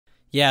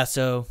Yeah,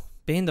 so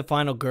being the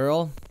final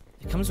girl,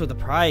 it comes with a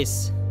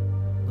price.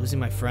 Losing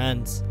my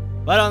friends.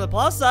 But on the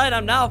plus side,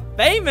 I'm now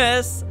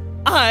famous.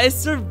 I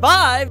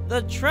survived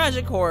the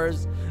tragic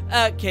horrors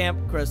at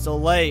Camp Crystal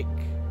Lake.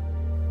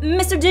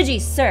 Mr.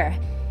 Digi, sir.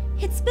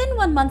 It's been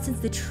 1 month since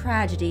the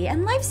tragedy,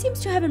 and life seems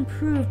to have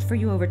improved for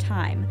you over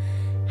time.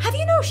 Have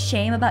you no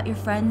shame about your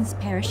friends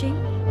perishing?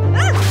 No,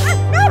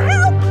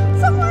 help!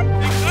 Someone!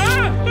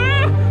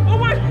 Oh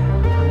my!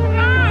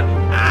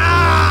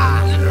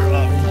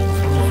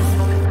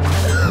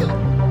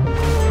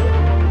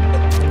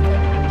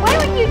 Why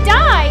would you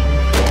die?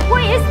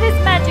 What is this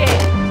magic?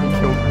 You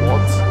killed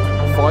what?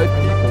 5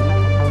 people?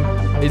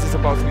 Is it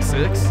about to be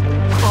 6?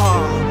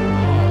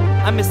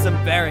 I miss them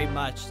very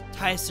much.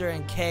 Tyser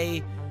and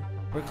Kay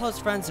were close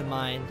friends of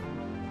mine,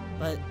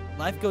 but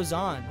life goes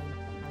on,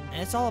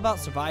 and it's all about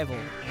survival.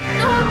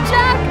 No,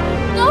 Jack!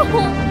 No!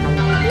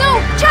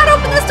 No! Chad,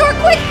 open this door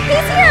quick!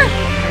 He's here!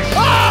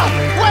 Ah!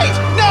 Wait!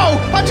 No!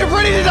 I'm just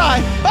ready to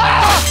die!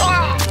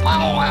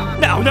 Ah!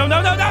 No, no,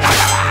 no, no, no, no!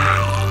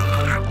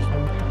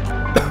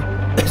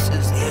 This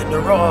is the end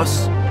of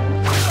Ross.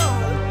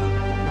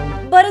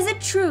 But is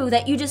it true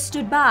that you just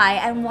stood by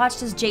and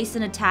watched as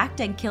Jason attacked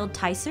and killed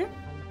Tyser?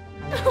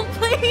 Oh,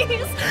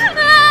 please!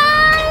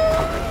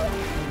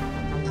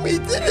 We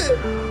did it!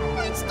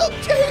 We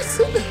stopped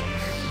Jason!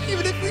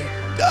 Even if we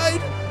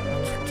died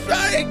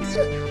trying.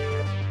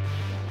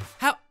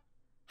 How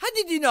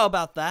did you know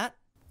about that?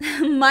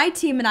 My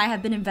team and I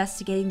have been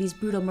investigating these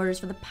brutal murders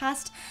for the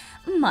past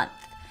month.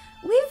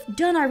 We've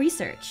done our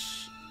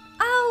research.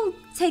 I'll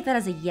take that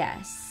as a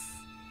yes.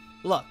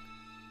 Look,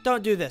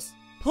 don't do this.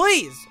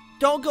 Please,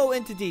 don't go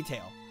into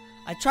detail.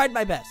 I tried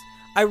my best.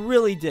 I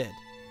really did.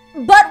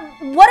 But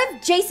what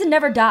if Jason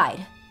never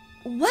died?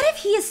 What if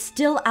he is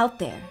still out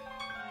there?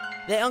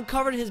 They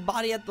uncovered his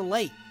body at the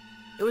lake.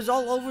 It was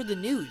all over the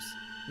news.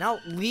 Now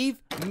leave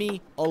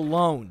me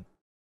alone.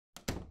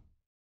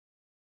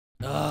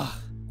 Ugh,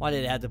 why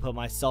did I have to put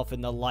myself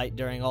in the light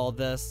during all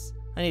this?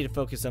 I need to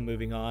focus on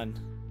moving on.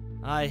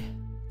 I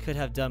could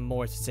have done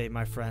more to save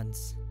my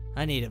friends.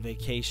 I need a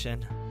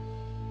vacation.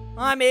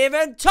 I'm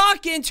even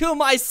talking to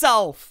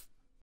myself!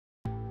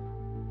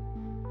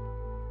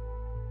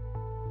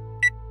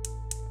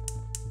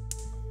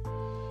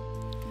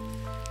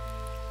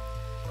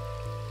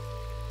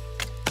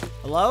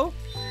 Hello?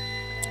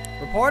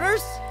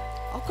 Reporters?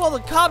 I'll call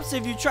the cops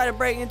if you try to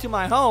break into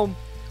my home.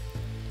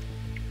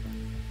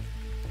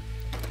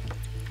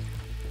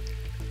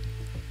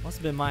 Must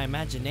have been my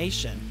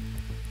imagination.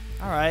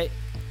 Alright,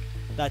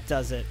 that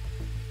does it.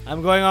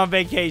 I'm going on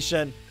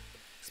vacation.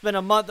 It's been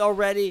a month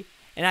already,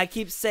 and I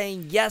keep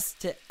saying yes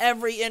to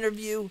every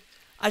interview.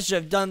 I should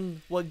have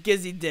done what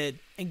Gizzy did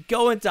and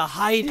go into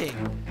hiding.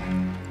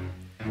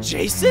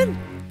 Jason?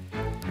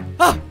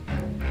 Ah!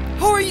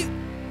 How are you?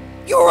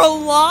 You're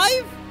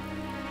alive?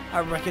 I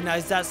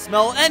recognize that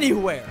smell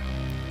anywhere.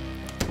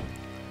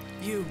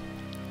 You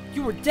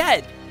were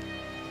dead.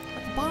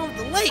 At the bottom of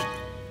the lake.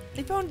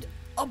 They found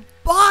a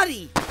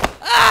body.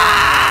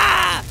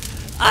 Ah!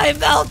 I'm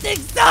melting.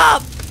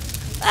 Stop!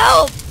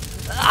 Help!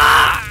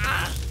 Ah!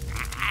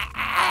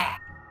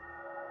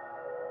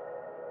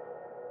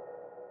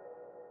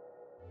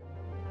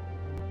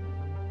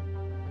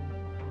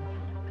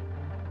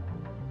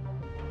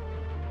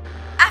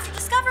 After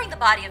discovering the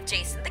body of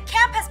Jason, the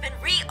camp has been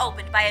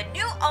reopened by a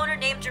new owner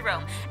named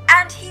Jerome,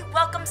 and he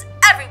welcomes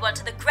everyone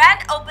to the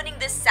grand opening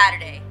this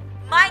Saturday.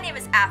 My name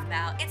is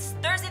Aphmau. It's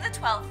Thursday the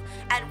 12th,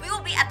 and we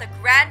will be at the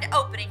grand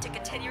opening to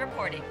continue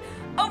reporting.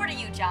 Over to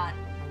you, John.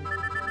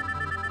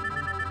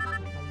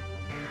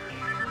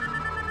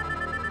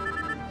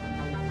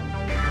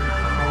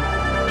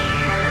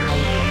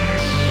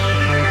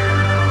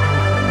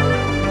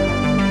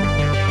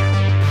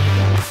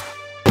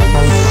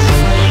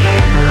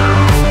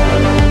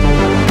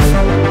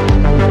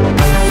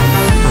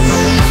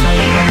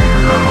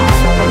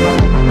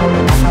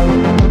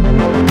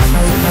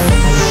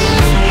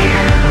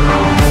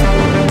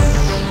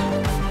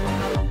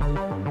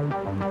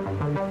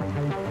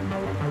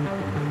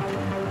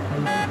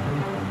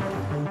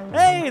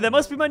 That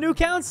must be my new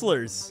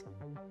counselors.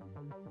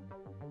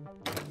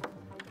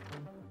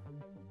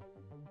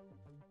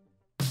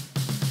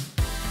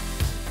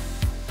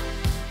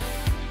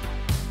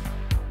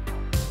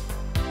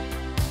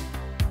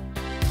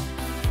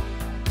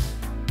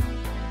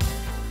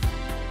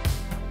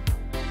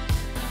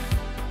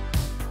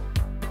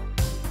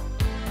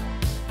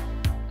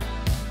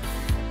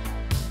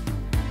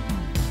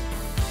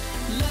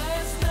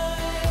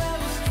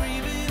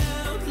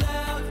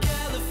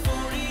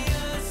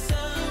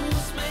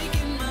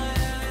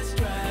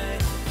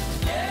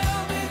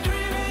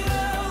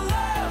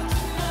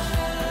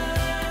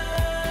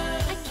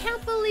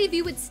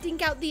 You would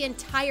stink out the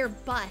entire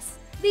bus,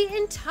 the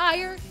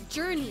entire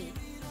journey.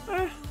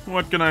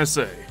 What can I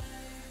say?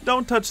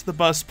 Don't touch the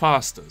bus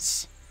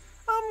pastas.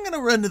 I'm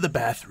gonna run to the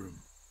bathroom.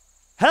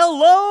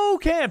 Hello,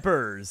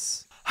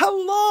 campers!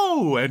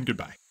 Hello, and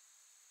goodbye.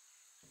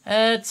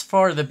 It's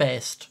for the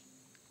best.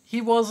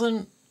 He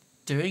wasn't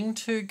doing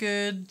too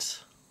good.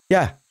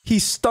 Yeah, He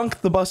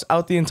stunk the bus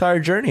out the entire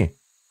journey.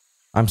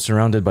 I'm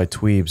surrounded by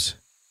dweebs.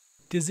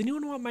 Does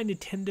anyone want my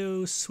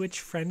Nintendo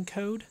Switch friend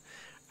code?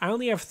 I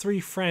only have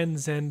 3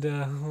 friends, and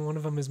one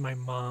of them is my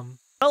mom.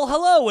 Well,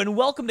 hello, and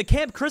welcome to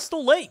Camp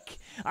Crystal Lake.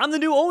 I'm the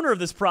new owner of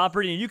this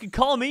property, and you can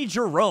call me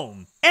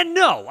Jerome. And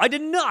no, I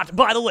did not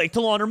buy the lake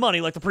to launder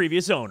money like the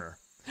previous owner.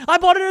 I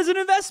bought it as an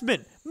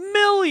investment.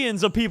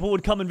 Millions of people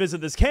would come and visit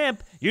this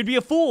camp. You'd be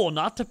a fool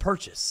not to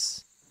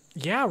purchase.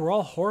 Yeah, we're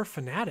all horror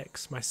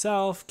fanatics.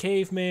 Myself,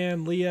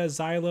 Caveman, Leah,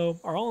 Xylo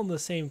are all in the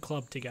same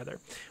club together.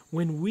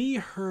 When we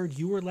heard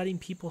you were letting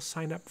people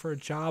sign up for a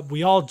job,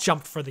 we all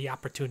jumped for the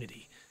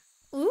opportunity.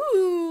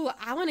 Ooh,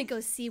 I want to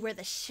go see where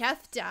the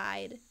chef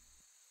died.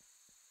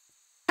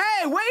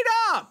 Hey, wait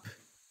up!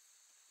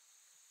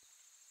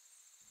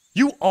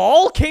 You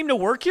all came to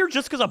work here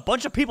just because a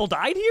bunch of people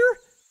died here?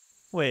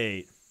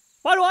 Wait,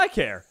 why do I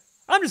care?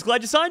 I'm just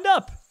glad you signed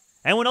up.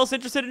 Anyone else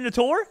interested in a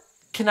tour?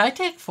 Can I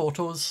take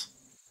photos?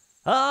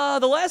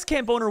 The last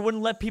camp owner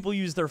wouldn't let people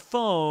use their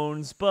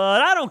phones,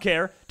 but I don't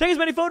care. Take as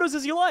many photos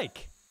as you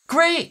like.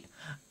 Great!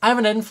 I'm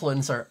an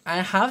influencer. I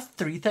have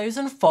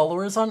 3,000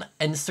 followers on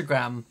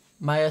Instagram.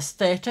 My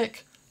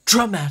aesthetic,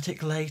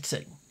 dramatic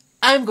lighting.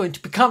 I'm going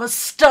to become a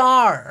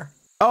star!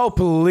 Oh,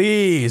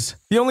 please.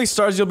 The only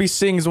stars you'll be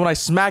seeing is when I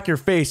smack your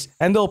face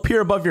and they'll appear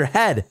above your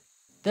head.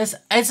 This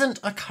isn't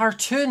a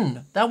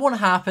cartoon. That won't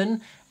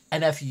happen.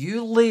 And if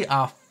you lay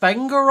a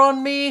finger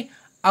on me,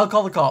 I'll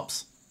call the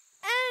cops.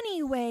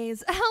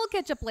 Anyways, I'll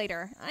catch up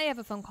later. I have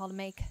a phone call to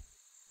make.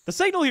 The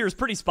signal here is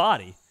pretty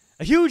spotty.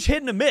 A huge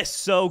hit and a miss,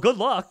 so good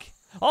luck.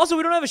 Also,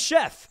 we don't have a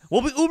chef.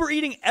 We'll be Uber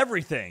eating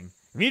everything.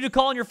 If you need to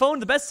call on your phone,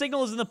 the best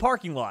signal is in the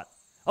parking lot.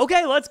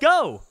 Okay, let's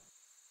go.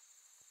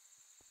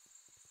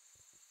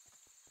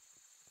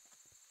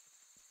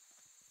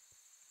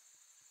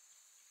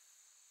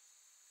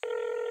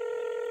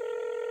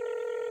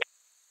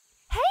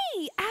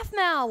 Hey,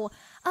 Aphmau!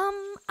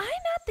 I'm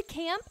at the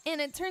camp,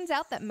 and it turns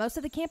out that most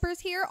of the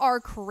campers here are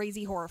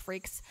crazy horror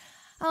freaks.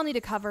 I'll need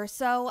a cover,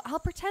 so I'll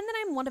pretend that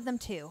I'm one of them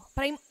too.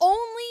 But I'm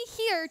only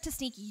here to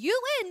sneak you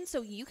in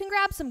so you can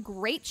grab some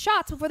great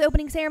shots before the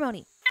opening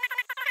ceremony.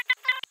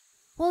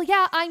 Well,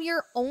 yeah, I'm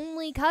your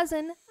only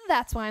cousin.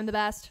 That's why I'm the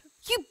best.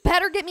 You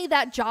better get me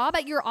that job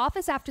at your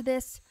office after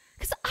this,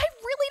 because I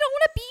really don't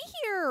want to be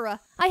here.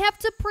 I have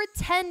to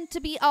pretend to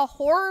be a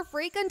horror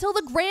freak until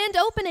the grand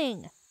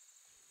opening.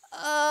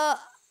 I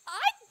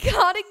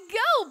gotta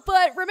go,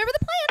 but remember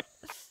the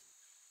plan.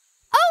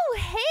 Oh,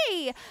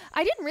 hey,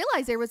 I didn't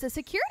realize there was a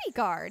security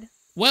guard.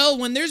 Well,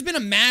 when there's been a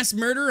mass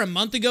murder a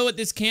month ago at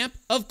this camp,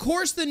 of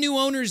course the new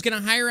owner is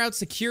gonna hire out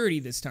security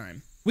this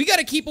time. We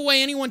gotta keep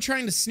away anyone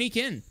trying to sneak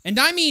in. And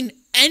I mean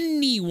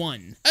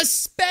anyone,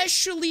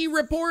 especially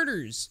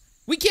reporters.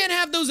 We can't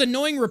have those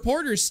annoying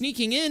reporters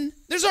sneaking in.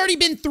 There's already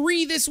been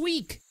 3 this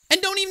week.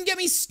 And don't even get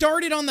me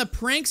started on the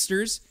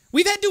pranksters.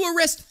 We've had to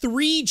arrest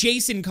 3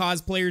 Jason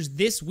cosplayers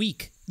this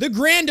week. The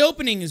grand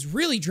opening is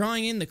really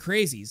drawing in the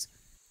crazies.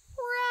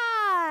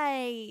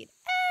 Right.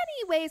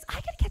 Anyways, I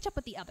gotta catch up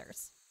with the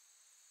others.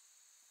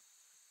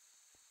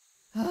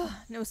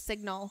 No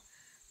signal.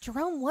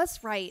 Jerome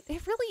was right.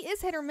 It really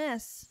is hit or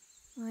miss.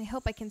 I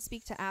hope I can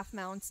speak to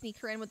Aphmau and sneak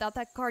her in without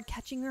that guard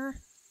catching her.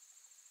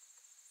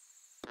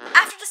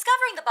 After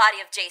discovering the body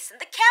of Jason,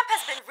 the camp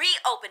has been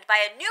reopened by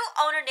a new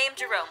owner named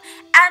Jerome,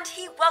 and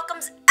he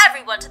welcomes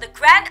everyone to the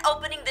grand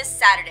opening this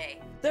Saturday.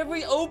 They're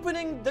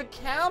reopening the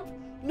camp?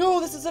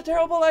 No, this is a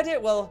terrible idea.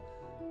 Well,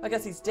 I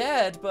guess he's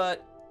dead,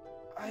 but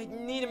I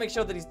need to make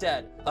sure that he's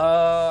dead.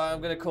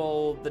 I'm gonna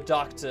call the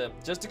doctor,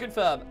 just to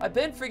confirm. I've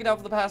been freaking out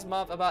for the past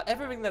month about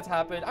everything that's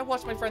happened. I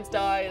watched my friends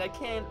die, and I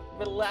can't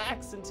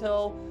relax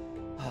until...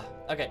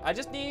 Okay, I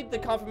just need the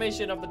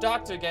confirmation of the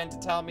doctor again to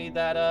tell me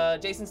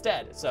that Jason's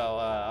dead. So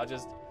I'll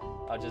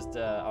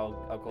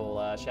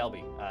call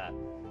Shelby.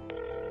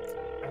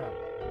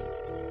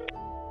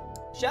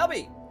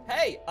 Shelby,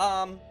 hey,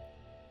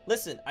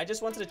 listen, I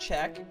just wanted to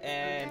check,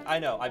 and I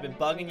know I've been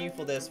bugging you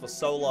for this for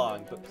so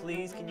long, but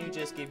please can you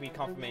just give me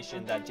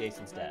confirmation that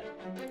Jason's dead?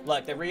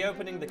 Look, they're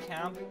reopening the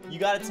camp. You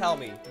gotta tell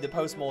me the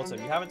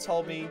post-mortem. You haven't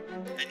told me.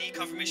 I need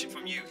confirmation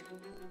from you.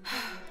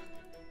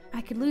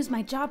 I could lose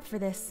my job for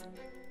this.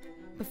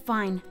 But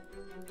fine.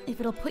 If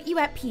it'll put you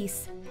at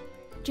peace.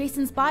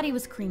 Jason's body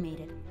was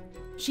cremated.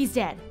 She's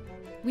dead.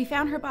 We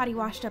found her body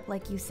washed up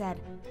like you said.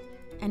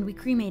 And we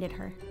cremated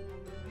her.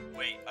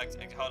 Wait,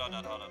 hold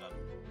on.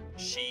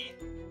 She?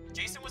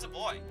 Jason was a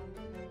boy.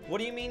 What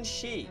do you mean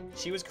she?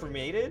 She was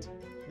cremated?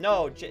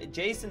 No,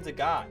 Jason's a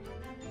guy.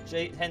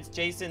 Hence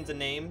Jason's a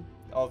name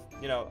of,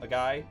 you know, a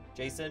guy.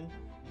 Jason.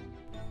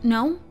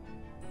 No.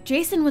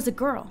 Jason was a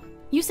girl.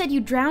 You said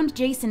you drowned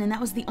Jason and that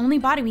was the only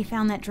body we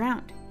found that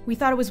drowned. We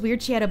thought it was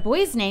weird she had a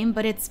boy's name,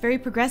 but it's very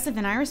progressive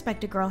and I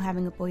respect a girl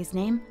having a boy's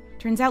name.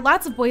 Turns out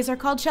lots of boys are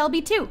called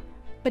Shelby too.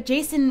 But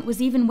Jason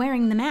was even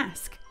wearing the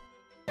mask.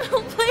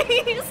 Oh,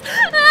 please!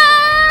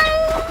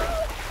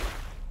 Ah!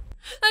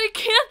 I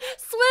can't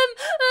swim!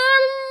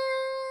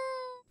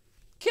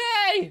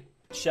 Kay!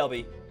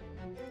 Shelby,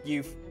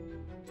 you've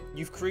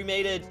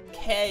cremated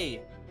Kay.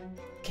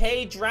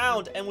 Kay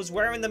drowned and was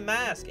wearing the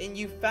mask, and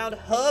you found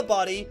her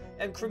body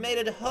and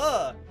cremated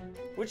her.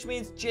 Which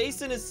means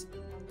Jason is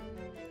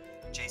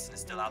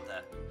still out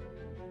there.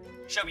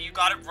 Shelby, you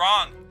got it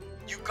wrong.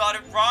 You got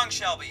it wrong,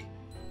 Shelby.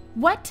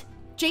 What?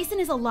 Jason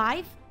is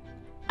alive?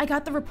 I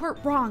got the report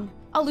wrong.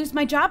 I'll lose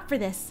my job for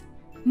this.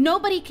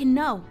 Nobody can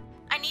know.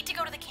 I need to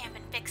go to the camp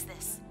and fix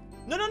this.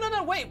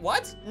 No, wait,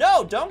 what?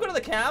 No, don't go to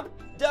the camp.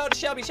 Don't,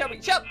 Shelby.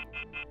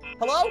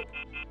 Hello?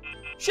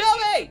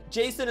 Shelby!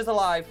 Jason is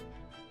alive.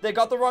 They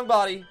got the wrong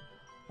body.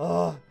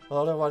 Oh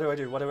no, what do I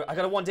do? I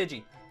gotta warn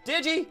Digi.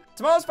 Digi,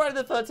 tomorrow's Friday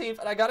the 13th,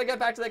 and I gotta get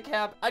back to the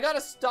camp. I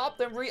gotta stop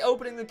them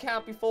reopening the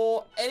camp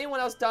before anyone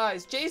else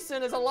dies.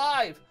 Jason is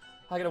alive.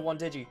 I gotta warn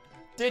Digi.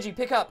 Digi,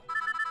 pick up.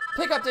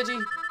 Pick up,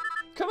 Digi.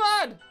 Come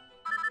on.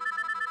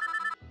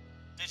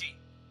 Digi,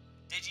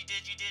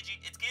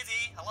 it's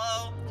Gizzy.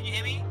 Hello? Can you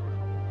hear me?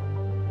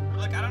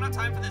 Look, I don't have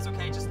time for this,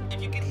 okay? Just,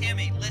 if you can hear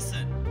me,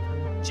 listen.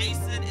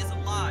 Jason is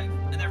alive,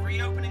 and they're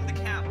reopening the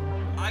camp.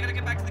 I gotta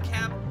get back to the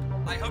camp.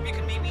 I hope you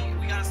can meet me.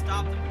 We gotta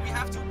stop them. We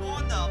have to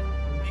warn them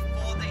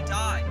before they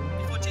die,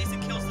 before Jason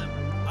kills them.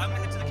 I'm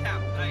gonna head to the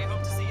camp, and I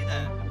hope to see you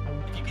there,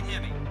 if you can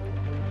hear me.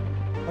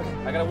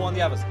 Okay, I gotta warn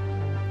the others.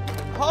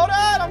 Hold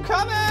on, I'm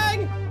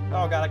coming!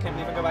 Oh god, I can't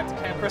even go back to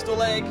Camp Crystal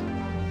Lake.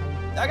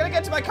 I gotta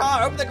get to my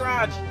car, open the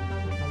garage.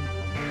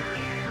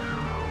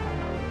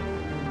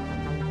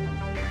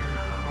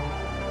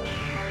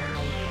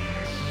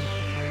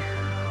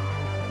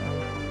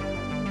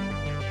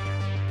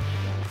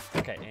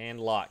 Okay, and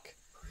lock.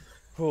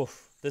 Whew,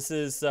 this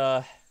is,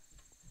 can't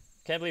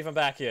believe I'm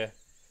back here.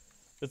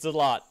 It's a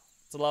lot.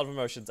 It's a lot of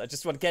emotions. I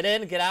just want to get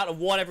in, get out, and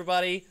warn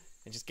everybody,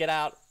 and just get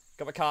out.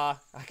 Got my car.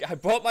 I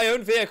brought my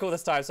own vehicle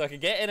this time so I can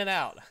get in and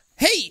out.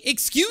 Hey,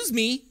 excuse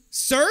me,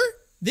 sir?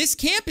 This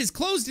camp is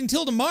closed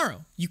until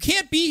tomorrow. You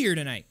can't be here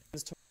tonight.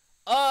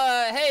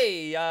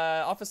 Hey,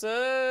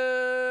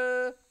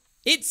 officer.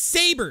 It's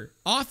Sabre.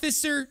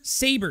 Officer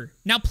Sabre.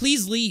 Now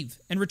please leave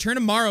and return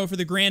tomorrow for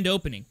the grand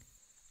opening.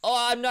 Oh,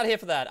 I'm not here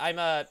for that.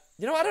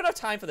 You know, I don't have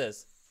time for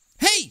this.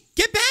 Hey,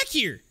 get back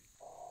here!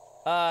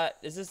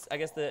 Is this, I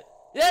guess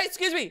yeah,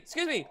 excuse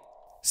me!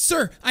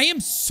 Sir, I am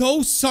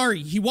so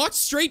sorry. He walked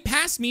straight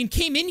past me and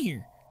came in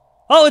here.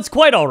 Oh, it's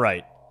quite all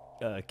right.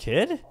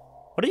 Kid?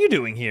 What are you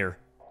doing here?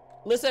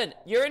 Listen,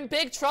 you're in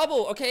big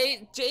trouble,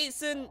 okay?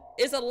 Jason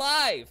is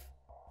alive.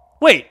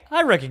 Wait,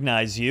 I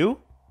recognize you.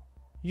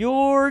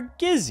 You're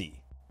Gizzy.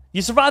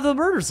 You survived the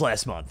murders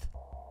last month.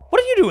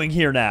 What are you doing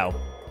here now?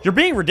 You're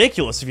being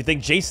ridiculous if you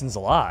think Jason's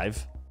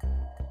alive.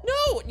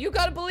 No, you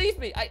gotta believe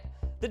me.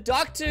 The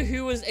doctor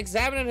who was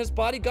examining his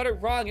body got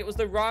it wrong. It was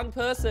the wrong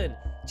person.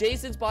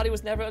 Jason's body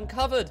was never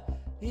uncovered.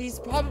 He's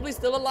probably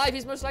still alive.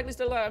 He's most likely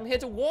still alive. I'm here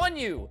to warn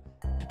you.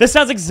 This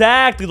sounds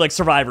exactly like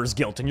survivor's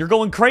guilt, and you're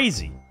going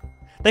crazy.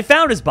 They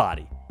found his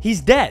body.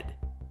 He's dead.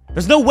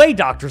 There's no way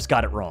doctors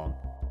got it wrong.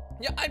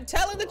 Yeah, I'm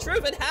telling the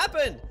truth. It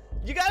happened.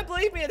 You gotta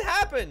believe me. It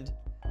happened.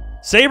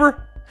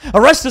 Sabre,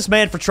 arrest this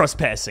man for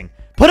trespassing.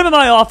 Put him in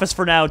my office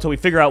for now until we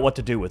figure out what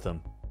to do with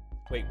him.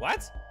 Wait,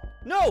 what?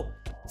 No!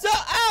 So,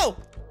 ow!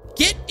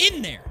 Get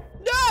in there!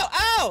 No!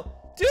 Ow!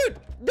 Dude,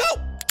 no!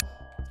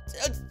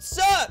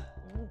 Sir!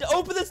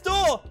 Open this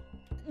door!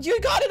 You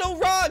got it all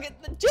wrong!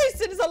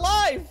 Jason is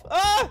alive!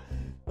 Ah!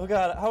 Oh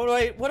god,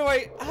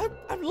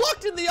 I'm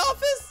locked in the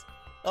office?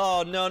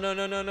 Oh,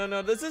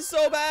 no. This is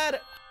so bad!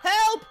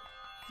 Help!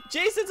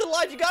 Jason's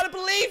alive, you gotta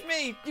believe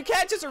me! You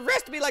can't just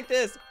arrest me like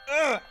this!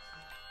 Ugh!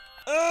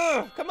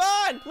 Come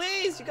on,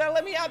 please! You gotta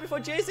let me out before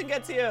Jason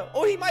gets here!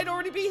 Or he might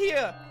already be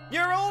here!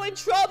 You're all in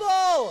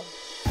trouble!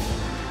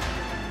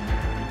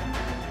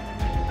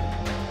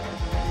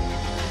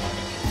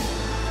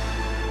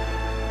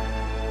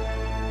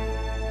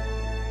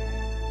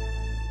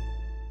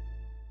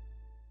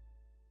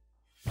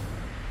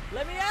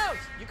 Let me out!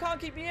 You can't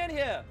keep me in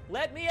here!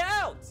 Let me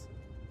out!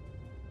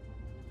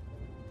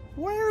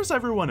 Where's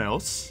everyone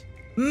else?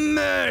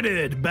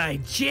 Murdered by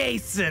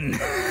Jason!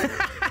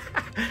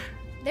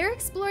 They're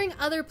exploring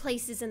other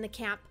places in the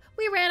camp.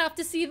 We ran off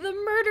to see the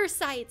murder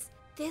sites.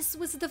 This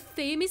was the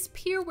famous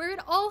pier where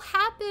it all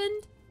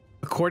happened.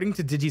 According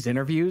to Digi's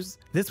interviews,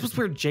 this was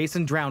where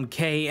Jason drowned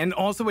Kay and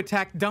also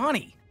attacked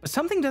Donnie.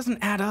 Something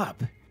doesn't add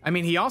up. I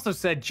mean, he also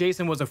said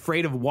Jason was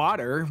afraid of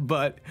water,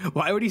 but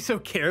why would he so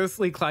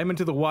carelessly climb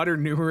into the water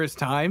numerous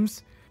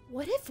times?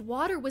 What if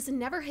water was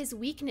never his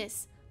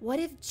weakness? What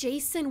if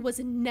Jason was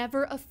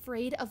never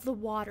afraid of the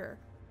water?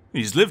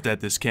 He's lived at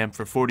this camp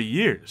for 40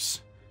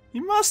 years. He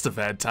must have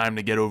had time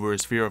to get over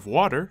his fear of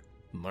water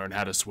and learn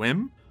how to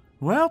swim.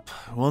 Well,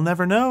 we'll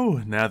never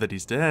know now that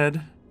he's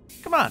dead.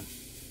 Come on,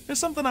 there's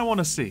something I want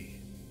to see.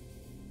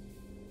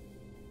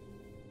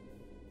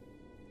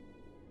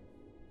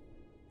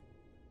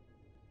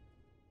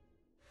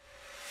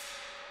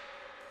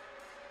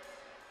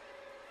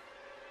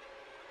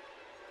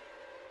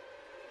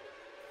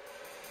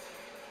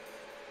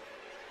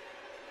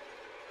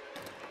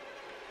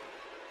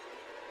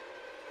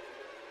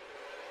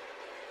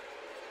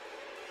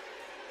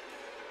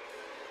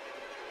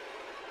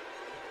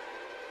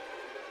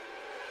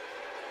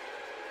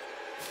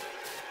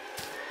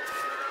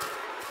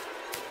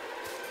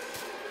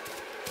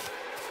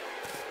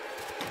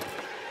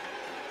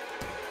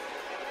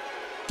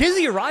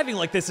 Gizzy arriving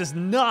like this is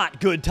not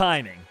good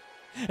timing.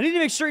 I need to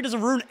make sure he doesn't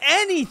ruin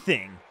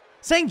anything.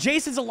 Saying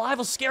Jason's alive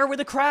will scare away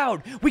the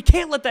crowd. We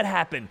can't let that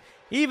happen,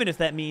 even if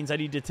that means I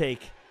need to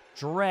take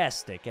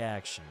drastic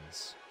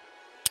actions.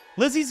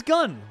 Lizzie's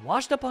gun,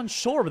 washed up on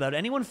shore without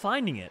anyone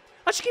finding it.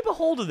 I should keep a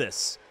hold of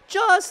this,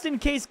 just in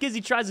case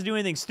Gizzy tries to do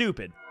anything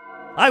stupid.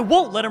 I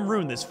won't let him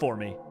ruin this for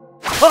me.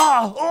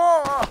 Ah!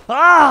 Oh!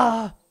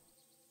 Ah!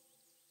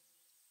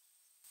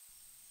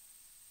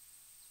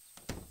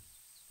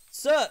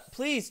 Sir,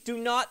 please do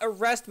not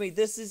arrest me.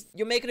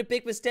 You're making a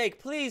big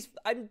mistake. Please,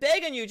 I'm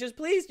begging you. Just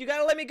please, you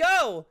gotta let me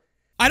go.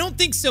 I don't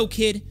think so,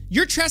 kid.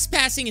 You're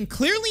trespassing and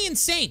clearly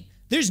insane.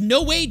 There's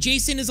no way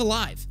Jason is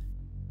alive.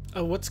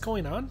 What's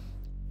going on?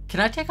 Can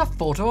I take a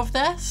photo of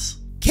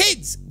this?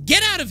 Kids,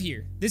 get out of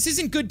here. This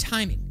isn't good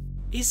timing.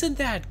 Isn't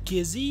that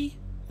Gizzy,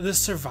 the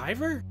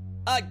survivor?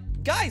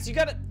 Guys, you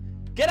gotta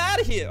get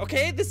out of here,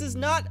 okay? This is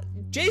not...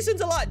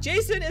 Jason's alive.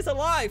 Jason is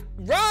alive.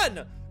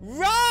 Run!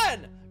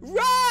 Run!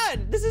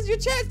 Run! This is your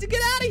chance to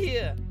get out of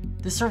here.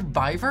 The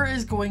survivor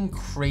is going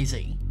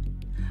crazy.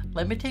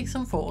 Let me take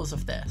some photos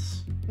of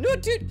this. No,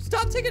 dude,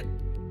 stop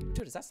taking...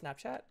 Dude, is that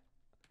Snapchat?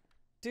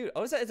 Dude,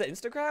 is that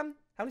Instagram?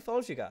 How many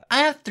followers you got? I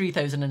have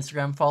 3,000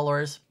 Instagram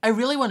followers. I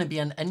really want to be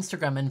an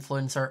Instagram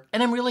influencer,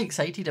 and I'm really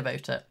excited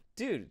about it.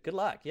 Dude, good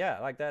luck. Yeah,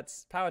 like,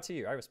 that's power to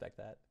you. I respect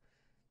that.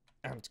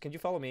 Can you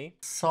follow me?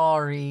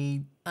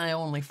 Sorry, I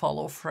only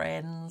follow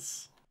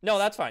friends. No,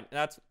 that's fine.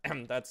 That's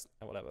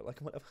whatever.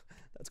 Like, whatever.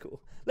 That's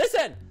cool.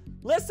 Listen,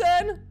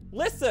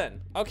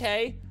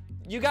 okay?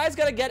 You guys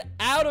gotta get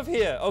out of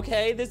here,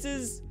 okay?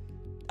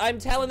 I'm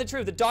telling the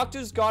truth. The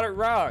doctors got it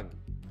wrong.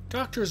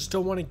 Doctors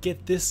don't want to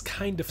get this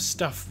kind of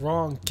stuff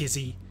wrong,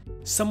 Gizzy.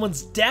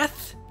 Someone's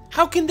death?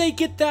 How can they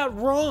get that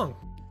wrong?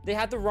 They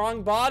had the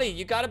wrong body.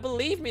 You gotta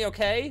believe me,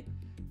 okay?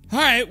 All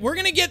right, we're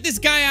gonna get this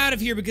guy out of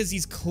here because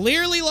he's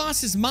clearly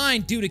lost his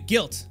mind due to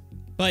guilt.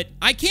 But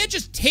I can't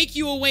just take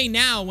you away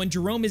now when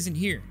Jerome isn't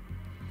here.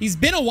 He's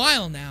been a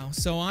while now,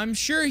 so I'm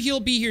sure he'll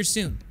be here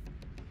soon.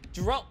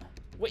 Jerome,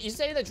 what, you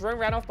say that Jerome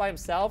ran off by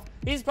himself?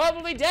 He's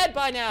probably dead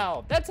by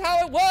now. That's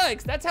how it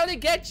works. That's how they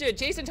get you.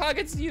 Jason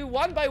targets you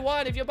one by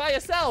one if you're by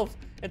yourself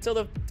until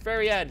the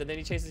very end, and then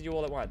he chases you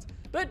all at once.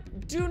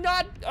 But do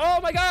not, oh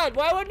my God,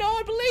 why would no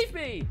one believe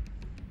me?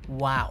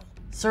 Wow,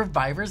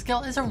 survivor's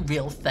guilt is a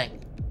real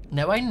thing.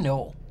 Now I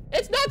know.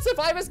 It's not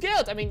survivor's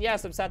guilt. I mean,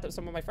 yes, I'm sad that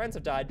some of my friends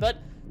have died, but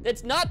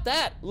it's not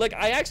that. Look,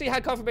 I actually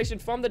had confirmation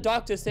from the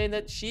doctor saying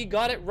that she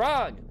got it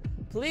wrong.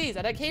 Please,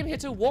 and I came here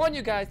to warn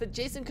you guys that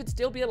Jason could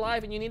still be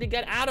alive and you need to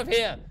get out of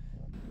here.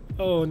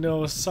 Oh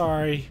no,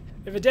 sorry.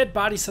 If a dead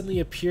body suddenly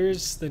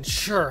appears, then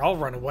sure, I'll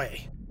run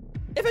away.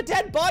 If a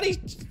dead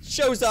body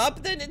shows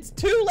up, then it's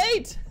too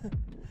late.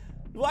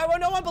 Why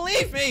won't no one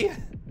believe me?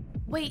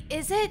 Wait,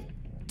 is it?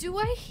 Do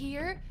I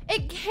hear?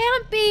 It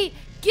can't be!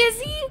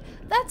 Gizzy?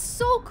 That's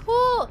so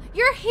cool!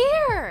 You're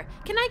here!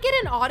 Can I get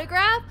an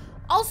autograph?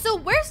 Also,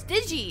 where's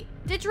Digi?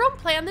 Did Jerome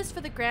plan this for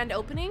the grand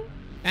opening?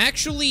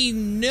 Actually,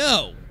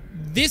 no.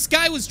 This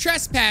guy was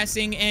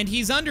trespassing and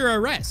he's under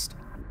arrest.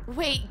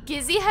 Wait,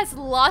 Gizzy has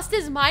lost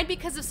his mind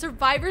because of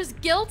survivor's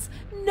guilt?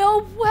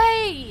 No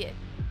way!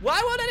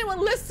 Why won't anyone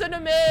listen to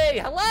me?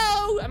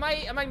 Hello? Am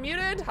I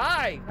muted?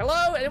 Hi.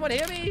 Hello? Anyone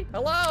hear me?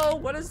 Hello?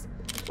 What is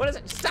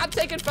it? Stop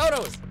taking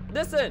photos.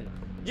 Listen,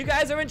 you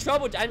guys are in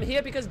trouble. I'm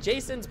here because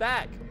Jason's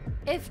back.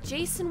 If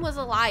Jason was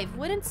alive,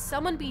 wouldn't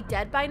someone be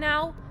dead by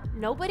now?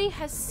 Nobody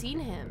has seen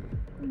him.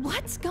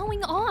 What's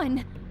going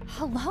on?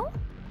 Hello?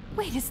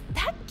 Wait, is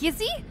that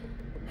Gizzy?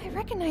 I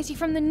recognize you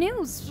from the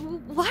news.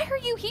 Why are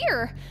you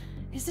here?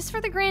 Is this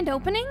for the grand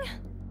opening?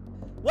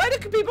 Why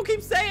do people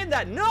keep saying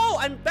that? No,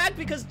 I'm back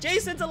because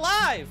Jason's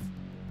alive.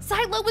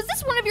 Xylo, was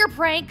this one of your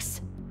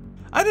pranks?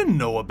 I didn't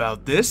know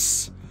about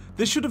this.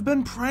 This should have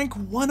been prank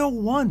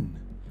 101.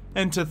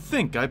 And to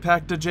think I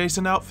packed a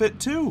Jason outfit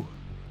too.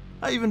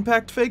 I even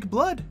packed fake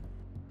blood.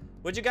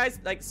 Would you guys,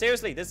 like,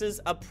 seriously, this is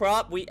a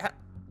prop.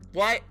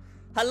 Why?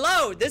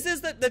 Hello, this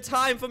is the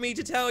time for me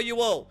to tell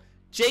you all.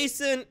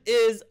 Jason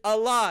is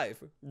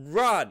alive.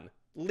 Run.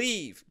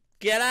 Leave.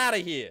 Get out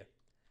of here.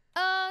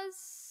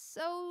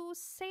 So,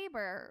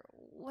 Sabre,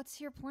 what's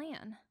your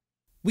plan?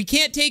 We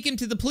can't take him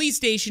to the police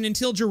station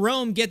until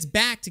Jerome gets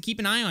back to keep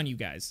an eye on you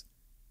guys.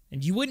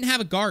 And you wouldn't have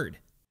a guard.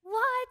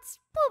 What?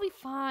 We'll be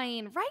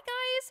fine, right,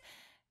 guys?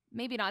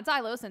 Maybe not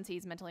Xylo since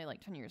he's mentally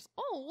like 10 years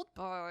old,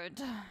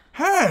 but...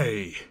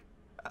 Hey!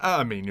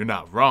 I mean, you're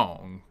not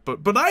wrong,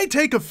 but I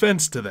take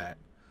offense to that.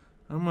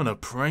 I'm gonna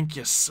prank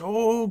you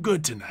so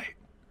good tonight.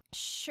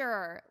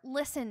 Sure.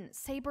 Listen,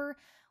 Sabre,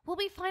 we'll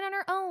be fine on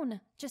our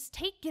own. Just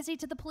take Gizzy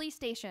to the police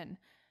station.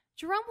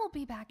 Jerome will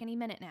be back any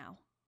minute now.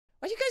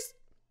 Are you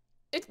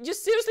guys... You're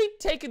seriously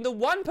taking the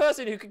one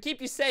person who could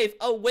keep you safe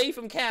away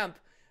from camp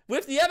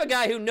with the other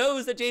guy who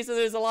knows that Jason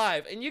is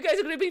alive, and you guys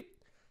are gonna be...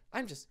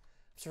 I'm just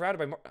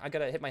surrounded by... I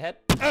gotta hit my head.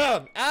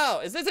 Ow!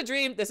 Is this a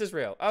dream? This is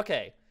real.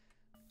 Okay.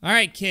 All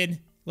right,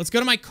 kid. Let's go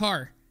to my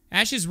car.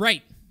 Ash is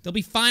right. They'll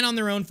be fine on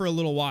their own for a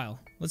little while.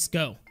 Let's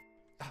go.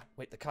 Oh,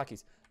 wait, the car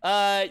keys.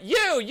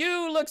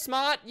 You look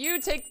smart. You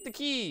take the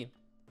key.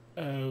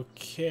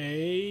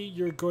 Okay,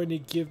 you're going to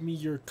give me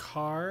your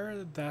car?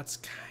 That's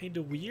kind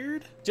of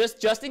weird.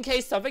 Just in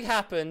case something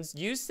happens,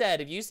 you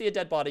said if you see a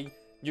dead body,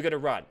 you're gonna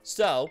run.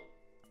 So,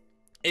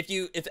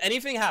 if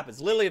anything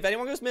happens, literally, if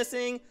anyone goes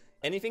missing,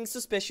 anything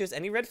suspicious,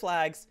 any red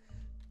flags,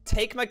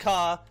 take my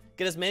car,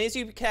 get as many as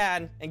you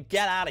can, and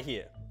get out of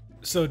here.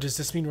 So does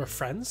this mean we're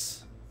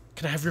friends?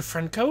 Can I have your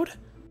friend code?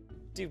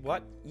 Dude,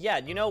 what? Yeah,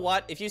 you know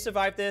what? If you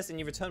survive this and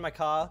you return my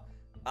car,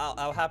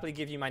 I'll happily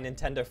give you my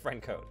Nintendo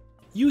friend code.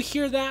 You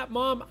hear that,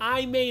 Mom?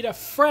 I made a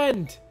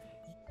friend.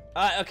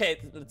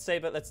 Okay,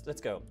 let's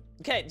go.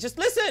 Okay, just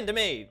listen to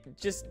me.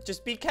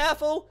 Just be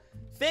careful.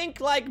 Think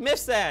like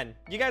Mifsan.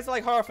 You guys are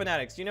like horror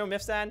fanatics. You know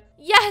Mifsan?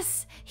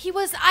 Yes, he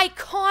was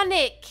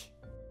iconic.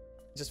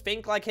 Just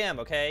think like him,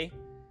 okay?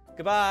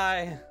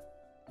 Goodbye.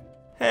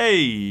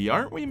 Hey,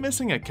 aren't we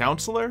missing a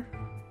counselor?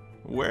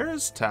 Where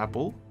is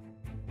Tapl?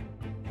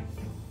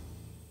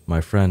 My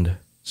friend,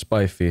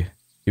 Slyify.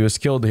 He was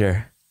killed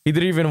here. He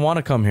didn't even want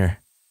to come here.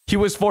 He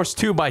was forced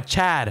to by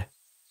Chad.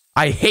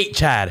 I hate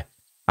Chad.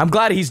 I'm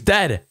glad he's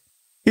dead.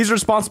 He's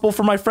responsible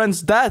for my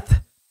friend's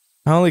death.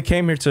 I only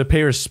came here to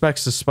pay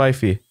respects to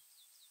Slyify.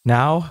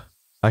 Now,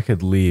 I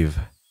could leave.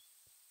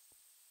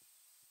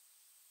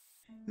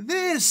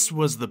 This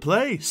was the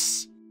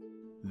place.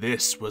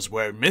 This was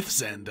where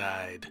Mifsan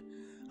died.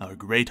 Our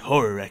great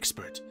horror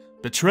expert,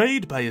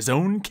 betrayed by his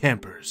own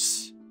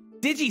campers.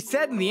 Digi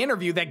said in the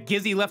interview that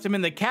Gizzy left him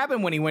in the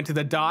cabin when he went to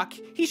the dock.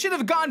 He should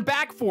have gone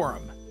back for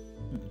him.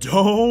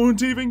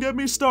 Don't even get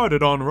me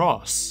started on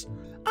Ross.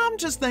 I'm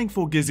just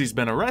thankful Gizzy's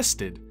been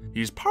arrested.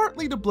 He's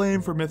partly to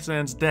blame for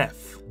Mifsan's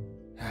death.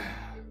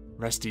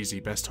 Rest easy,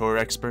 best horror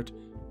expert.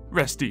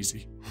 Rest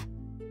easy.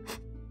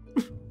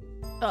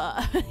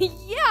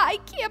 Yeah, I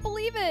can't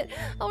believe it.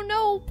 Oh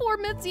no, poor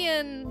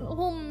Mitzian.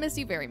 We'll miss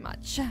you very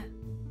much.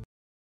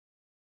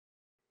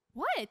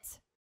 What?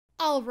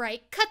 All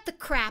right, cut the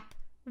crap.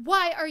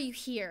 Why are you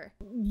here?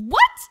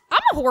 What?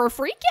 I'm a horror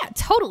freak? Yeah,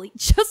 totally.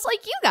 Just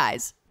like you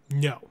guys.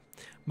 No.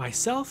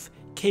 Myself,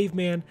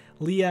 Caveman,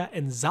 Leah,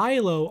 and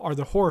Xylo are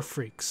the horror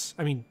freaks.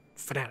 I mean,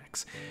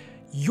 fanatics.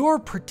 You're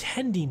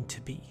pretending to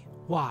be.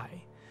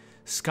 Why?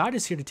 Scott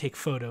is here to take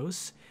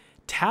photos.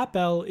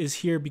 Tapl is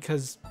here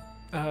because,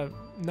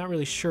 not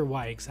really sure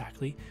why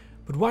exactly.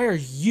 But why are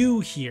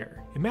you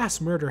here? A mass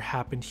murder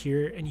happened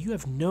here, and you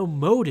have no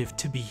motive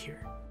to be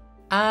here.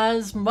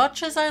 As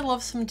much as I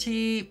love some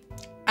tea,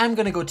 I'm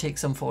gonna go take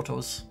some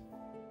photos.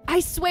 I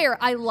swear,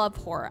 I love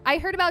horror. I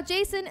heard about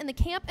Jason in the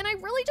camp, and I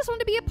really just wanted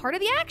to be a part of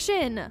the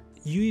action.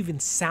 You even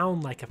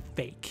sound like a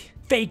fake.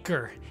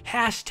 Faker.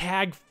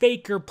 Hashtag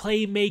faker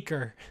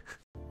playmaker.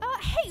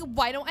 Hey,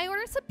 why don't I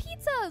order some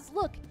pizzas?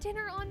 Look,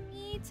 dinner on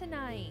me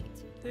tonight.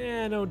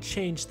 Don't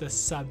change the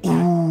subject.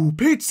 Ooh,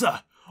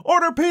 pizza!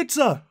 Order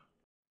pizza!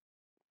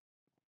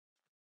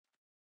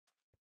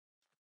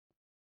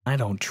 I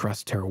don't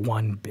trust her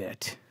one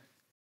bit.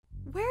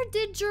 Where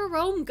did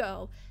Jerome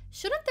go?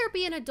 Shouldn't there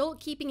be an adult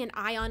keeping an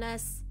eye on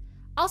us?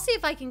 I'll see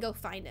if I can go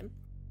find him.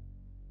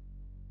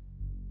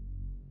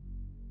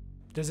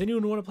 Does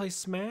anyone want to play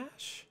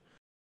Smash?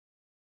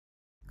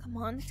 Come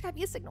on, there's gotta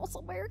be a signal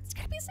somewhere.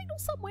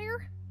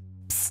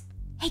 Psst.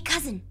 Hey,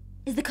 cousin.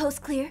 Is the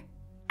coast clear?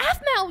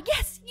 Aphmau,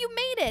 yes, you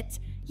made it.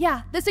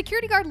 Yeah, the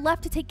security guard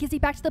left to take Gizzy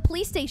back to the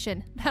police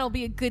station. That'll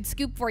be a good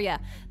scoop for you.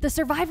 The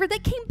survivor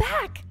that came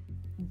back.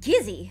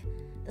 Gizzy?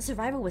 The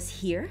survivor was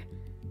here?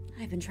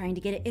 I've been trying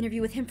to get an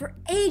interview with him for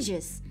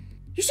ages.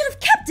 You should have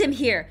kept him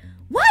here.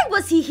 Why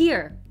was he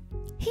here?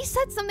 He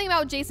said something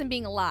about Jason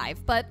being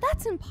alive, but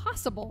that's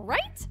impossible,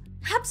 right?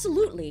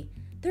 Absolutely.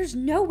 There's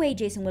no way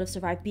Jason would have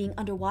survived being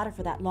underwater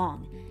for that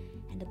long.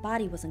 And the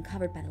body was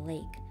uncovered by the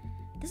lake.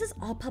 This is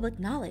all public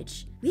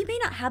knowledge. We may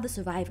not have the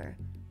survivor,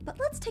 but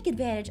let's take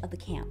advantage of the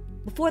camp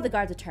before the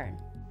guards return.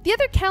 The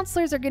other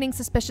counselors are getting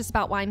suspicious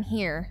about why I'm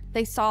here.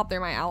 They saw through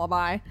my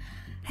alibi.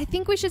 I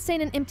think we should stay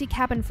in an empty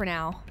cabin for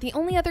now. The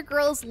only other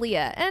girl is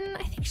Leah, and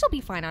I think she'll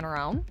be fine on her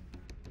own.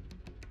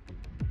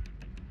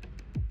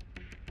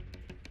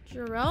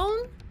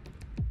 Jerome?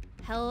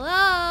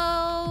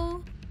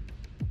 Hello?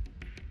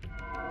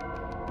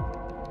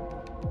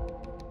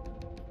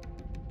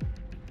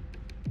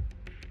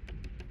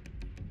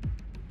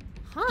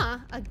 Huh?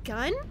 A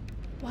gun?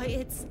 Why,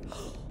 it's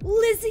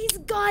Lizzie's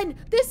gun!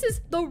 This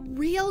is the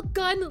real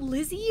gun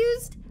Lizzie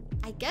used?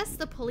 I guess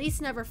the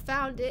police never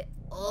found it.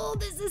 Oh,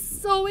 this is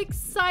so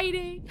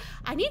exciting.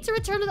 I need to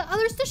return to the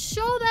others to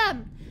show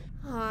them.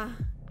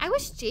 I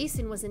wish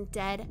Jason wasn't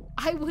dead.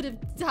 I would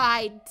have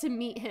died to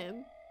meet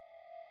him.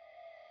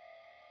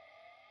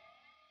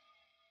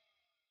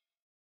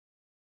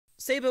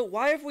 Sabre,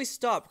 why have we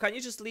stopped? Can't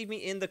you just leave me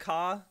in the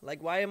car?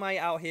 Like, why am I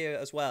out here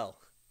as well?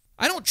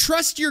 I don't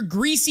trust your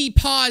greasy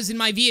paws in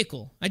my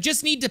vehicle. I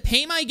just need to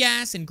pay my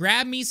gas and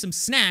grab me some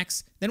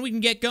snacks, then we can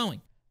get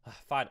going.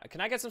 Fine. Can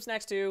I get some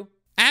snacks too?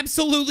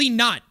 Absolutely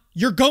not.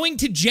 You're going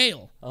to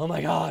jail. Oh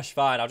my gosh,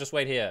 fine. I'll just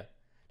wait here.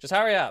 Just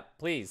hurry up,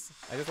 please.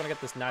 I just want to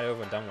get this night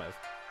over and done with.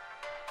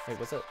 Wait,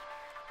 what's it?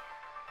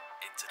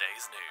 In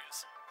today's news,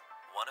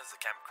 one of the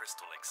Camp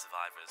Crystal Lake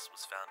survivors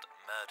was found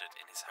murdered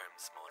in his home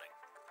this morning.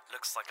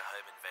 Looks like a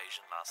home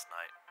invasion last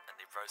night, and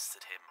they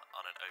roasted him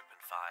on an open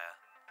fire.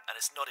 And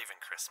it's not even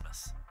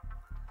Christmas.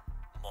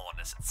 More on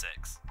this at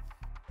 6.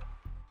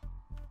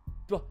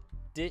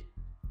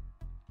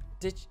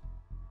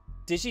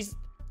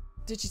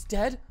 She's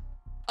dead?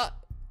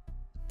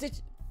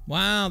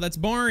 Wow, that's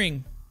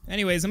boring.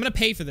 Anyways, I'm gonna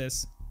pay for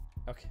this.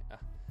 Okay.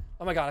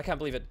 Oh my god, I can't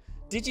believe it.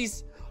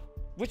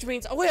 Which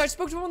means, oh wait, I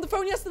spoke to him on the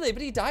phone yesterday,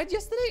 but he died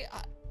yesterday?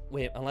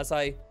 Wait, unless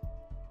that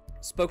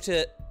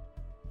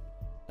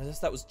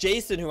was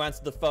Jason who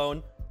answered the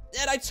phone.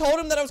 And I told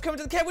him that I was coming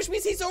to the camp, which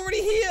means he's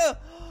already here.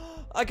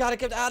 I gotta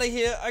get out of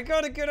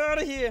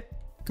here.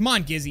 Come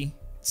on, Gizzy.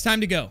 It's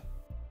time to go.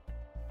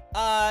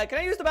 Can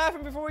I use the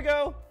bathroom before we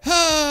go?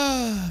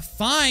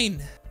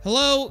 Fine.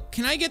 Hello,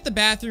 can I get the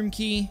bathroom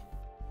key?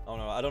 Oh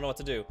no, I don't know what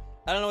to do.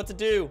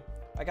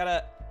 I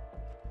gotta...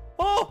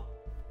 Oh!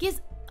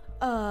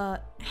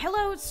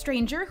 Hello,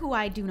 stranger who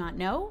I do not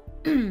know.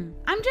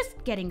 I'm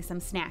just getting some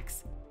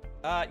snacks.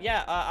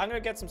 Yeah, I'm gonna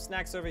get some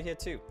snacks over here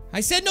too. I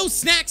said no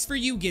snacks for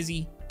you,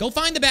 Gizzy. Go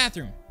find the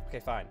bathroom.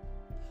 Okay, fine.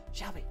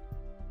 Shelby,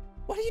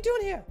 what are you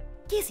doing here?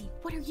 Gizzy,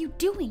 what are you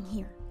doing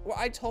here? Well,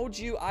 I told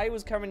you I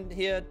was coming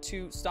here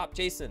to stop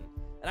Jason.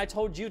 And I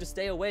told you to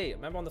stay away.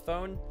 Remember on the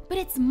phone? But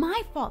it's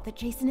my fault that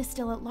Jason is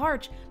still at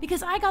large,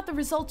 because I got the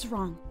results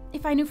wrong.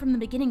 If I knew from the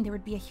beginning there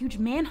would be a huge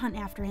manhunt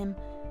after him.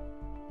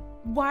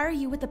 Why are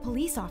you with the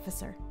police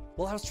officer?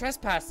 Well, I was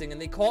trespassing and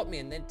they caught me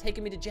and then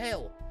taken me to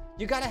jail.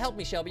 You gotta help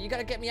me, Shelby. You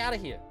gotta get me out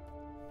of here.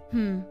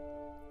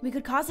 We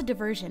could cause a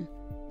diversion,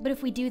 but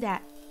if we do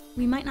that,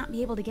 we might not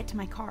be able to get to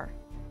my car.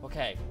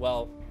 Okay,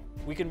 well,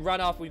 we can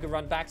run off. We can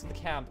run back to the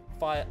camp,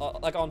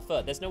 like on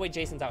foot. There's no way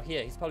Jason's out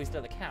here. He's probably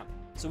still at the camp.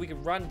 So we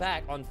could run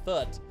back on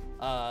foot,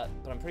 but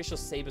I'm pretty sure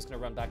Sabre's gonna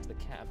run back to the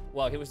camp.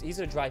 Well, he's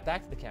gonna drive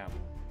back to the camp.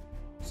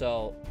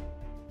 So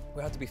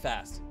we'll have to be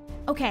fast.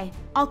 Okay,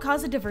 I'll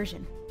cause a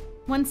diversion.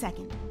 1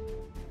 second.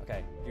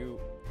 Okay,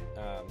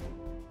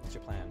 what's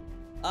your plan?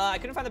 I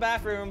couldn't find the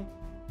bathroom.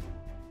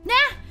 Nah,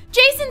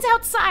 Jason's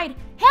outside.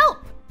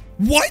 Help!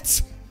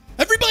 What?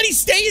 Everybody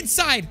stay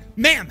inside.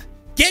 Ma'am,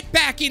 get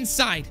back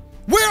inside.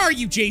 Where are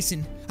you,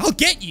 Jason? I'll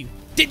get you.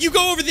 Did you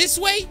go over this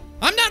way?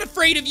 I'm not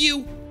afraid of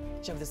you.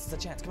 Shelby, this is a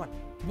chance. Come on.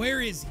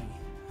 Where is he?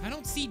 I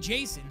don't see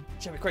Jason.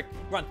 Shelby, quick,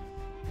 run.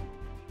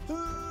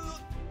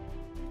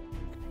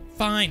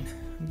 Fine.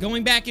 I'm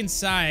going back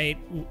inside.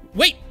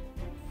 Wait!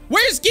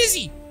 Where's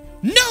Gizzy?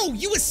 No,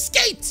 you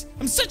escaped!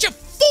 I'm such a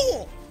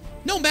fool!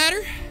 No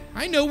matter.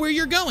 I know where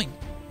you're going.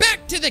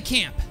 Back to the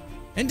camp.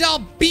 And I'll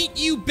beat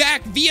you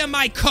back via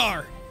my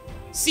car.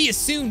 See you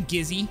soon,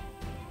 Gizzy.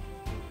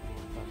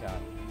 Oh,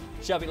 God.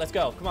 Shelby, let's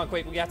go. Come on,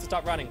 quick. We have to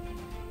stop running.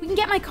 We can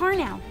get my car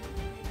now.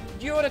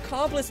 You're an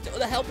accomplice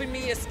to helping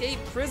me escape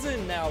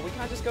prison now. We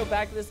can't just go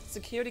back to the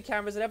security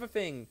cameras and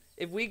everything.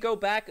 If we go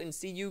back and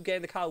see you get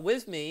in the car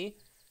with me,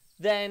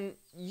 then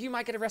you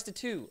might get arrested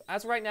too.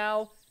 As of right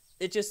now,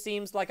 it just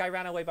seems like I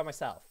ran away by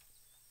myself.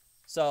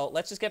 So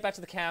let's just get back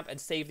to the camp and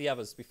save the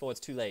others before it's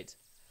too late.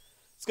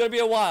 It's gonna be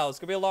a while. It's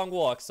gonna be a long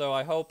walk. So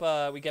I hope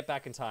we get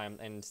back in time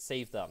and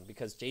save them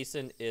because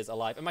Jason is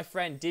alive. And my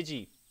friend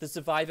Digi, the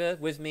survivor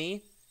with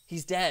me,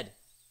 he's dead.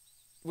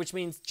 Which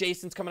means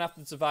Jason's coming after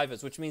the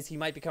survivors, which means he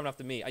might be coming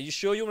after me. Are you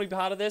sure you want to be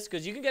part of this?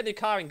 Because you can get in the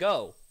car and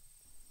go.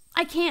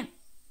 I can't.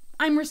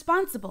 I'm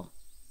responsible.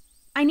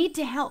 I need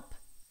to help.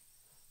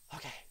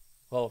 Okay.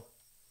 Well,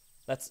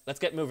 let's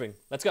get moving.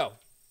 Let's go.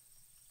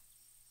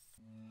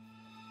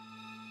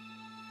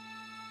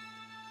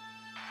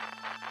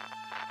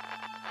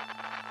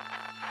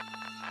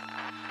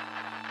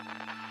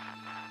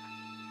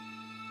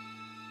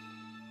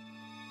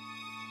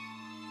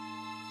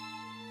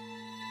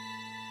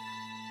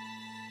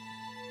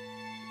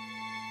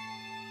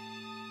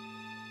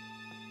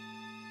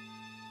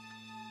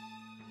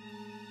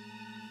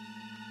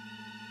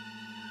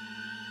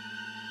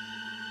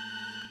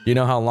 You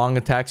know how long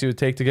a taxi would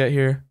take to get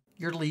here?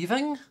 You're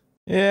leaving?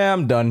 Yeah,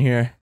 I'm done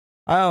here.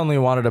 I only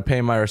wanted to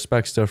pay my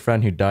respects to a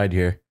friend who died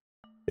here.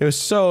 It was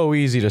so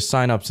easy to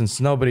sign up since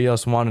nobody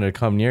else wanted to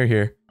come near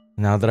here.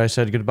 Now that I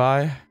said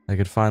goodbye, I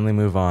could finally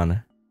move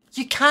on.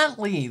 You can't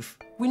leave.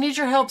 We need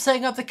your help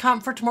setting up the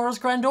camp for tomorrow's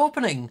grand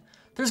opening.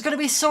 There's gonna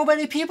be so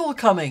many people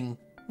coming.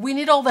 We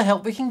need all the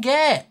help we can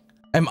get.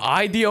 Am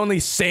I the only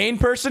sane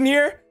person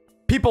here?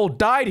 People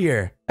died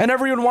here, and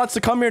everyone wants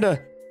to come here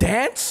to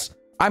dance?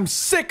 I'm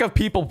sick of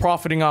people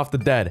profiting off the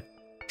dead.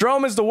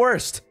 Jerome is the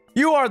worst.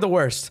 You are the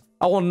worst.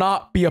 I will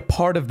not be a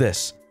part of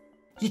this.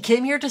 You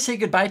came here to say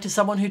goodbye to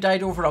someone who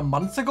died over a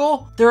month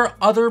ago? There are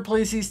other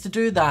places to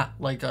do that,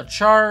 like a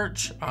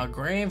church, a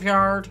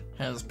graveyard,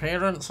 his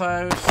parents'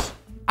 house.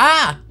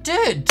 Ah,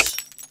 dude!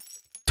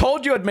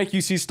 Told you I'd make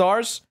you see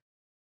stars.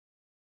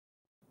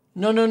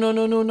 No,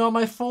 not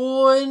my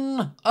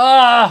phone.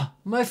 Ah,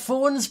 my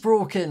phone's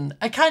broken.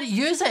 I can't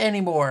use it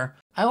anymore.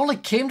 I only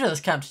came to this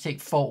camp to take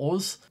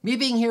photos. Me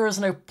being here is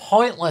now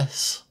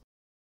pointless.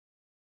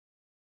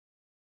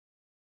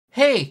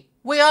 Hey,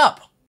 wake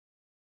up!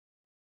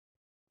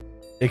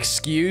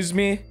 Excuse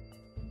me?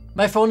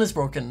 My phone is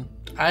broken.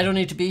 I don't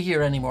need to be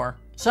here anymore.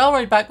 So I'll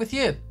ride back with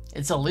you.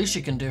 It's the least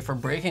you can do for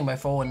breaking my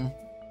phone.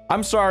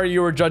 I'm sorry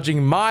you were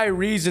judging my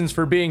reasons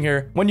for being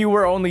here when you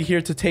were only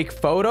here to take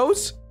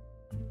photos?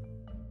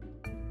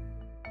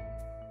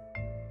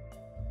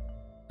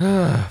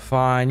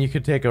 Fine, you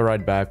could take a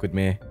ride back with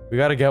me. We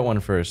gotta get one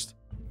first.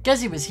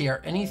 Gizzy was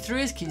here and he threw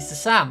his keys to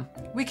Sam.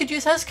 We could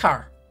use his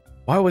car.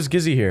 Why was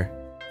Gizzy here?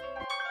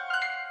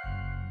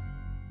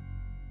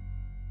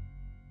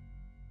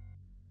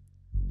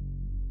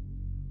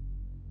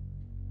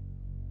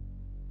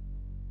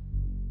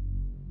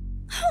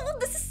 Oh,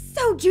 this is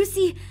so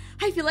juicy.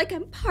 I feel like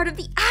I'm part of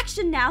the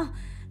action now.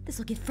 This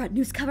will get front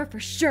news cover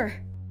for sure.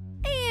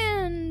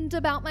 And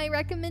about my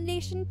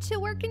recommendation to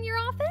work in your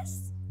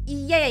office?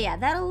 Yeah,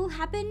 that'll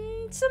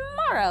happen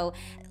tomorrow.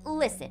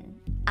 Listen,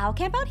 I'll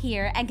camp out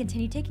here and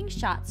continue taking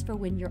shots for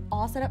when you're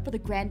all set up for the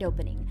grand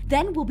opening.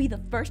 Then we'll be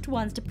the first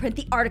ones to print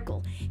the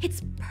article.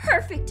 It's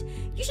perfect.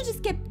 You should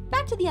just get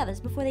back to the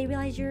others before they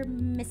realize you're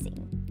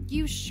missing.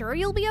 You sure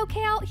you'll be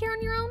okay out here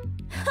on your own?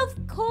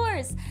 Of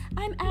course.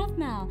 I'm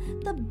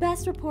Aphmau, the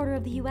best reporter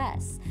of the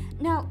US.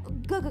 Now,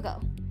 go.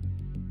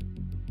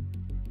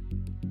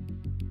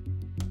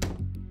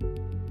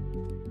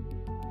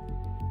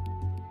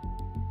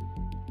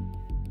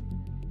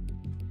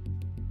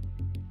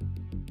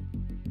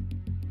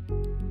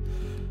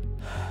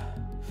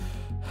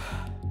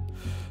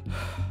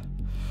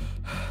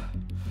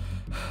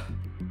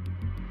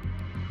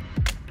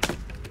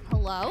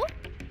 Hello?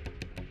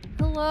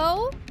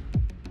 Hello?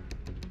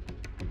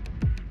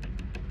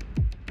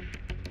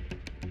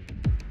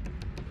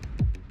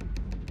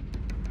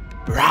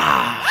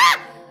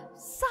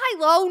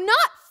 Silo,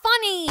 not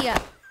funny!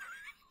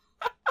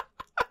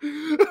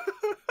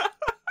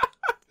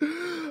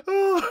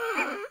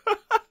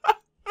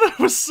 That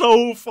was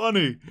so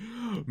funny.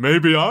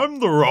 Maybe I'm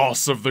the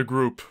Ross of the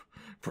group.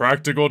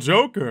 Practical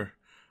Joker.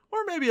 Or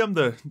maybe I'm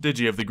the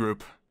Digi of the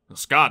group.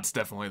 Scott's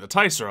definitely the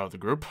Ticer of the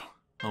group.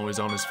 Always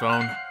on his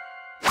phone.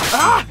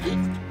 Ah!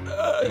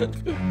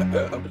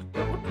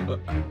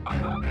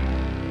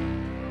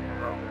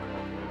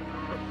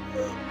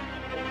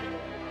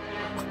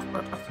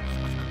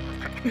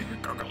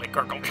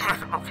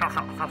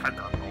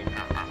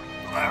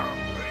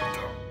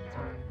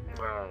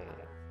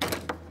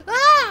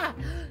 Ah!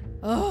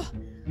 Ugh.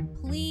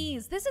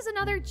 Please, this is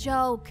another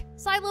joke.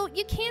 Silo,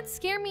 you can't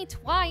scare me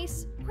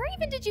twice. Where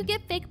even did you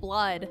get fake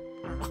blood?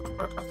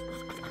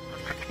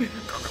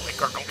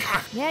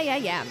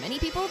 Yeah. Many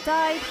people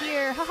died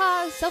here.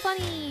 Haha, so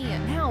funny.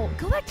 Now,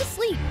 go back to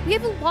sleep. We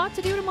have a lot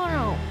to do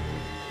tomorrow.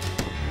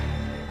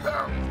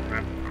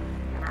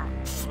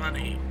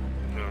 Funny.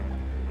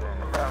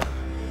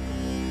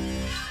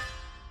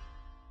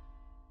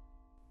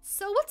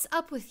 So what's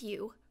up with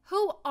you?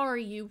 Who are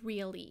you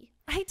really?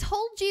 I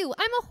told you,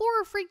 I'm a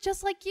horror freak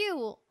just like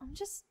you. I'm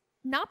just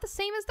not the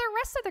same as the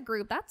rest of the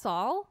group, that's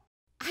all.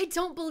 I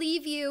don't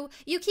believe you.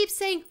 You keep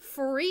saying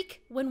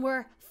freak when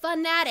we're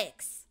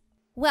fanatics.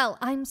 Well,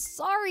 I'm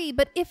sorry,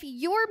 but if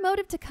your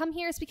motive to come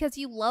here is because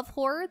you love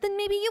horror, then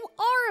maybe you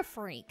are a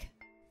freak.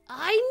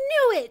 I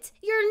knew it!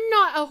 You're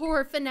not a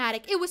horror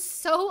fanatic. It was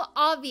so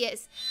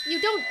obvious. You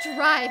don't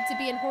drive to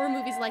be in horror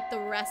movies like the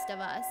rest of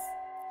us.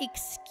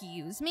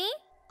 Excuse me?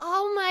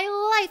 All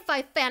my life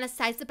I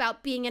fantasized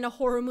about being in a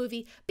horror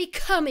movie,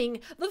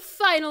 becoming the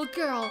final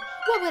girl.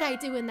 What would I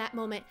do in that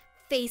moment?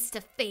 Face to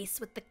face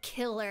with the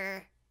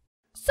killer.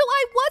 So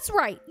I was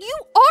right. You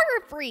are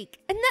a freak,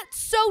 and that's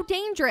so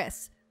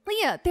dangerous.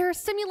 Leah, there are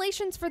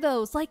simulations for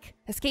those, like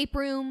escape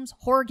rooms,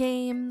 horror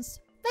games.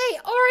 They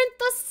aren't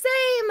the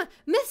same!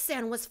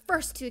 Miss-san was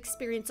first to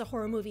experience a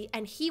horror movie,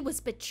 and he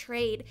was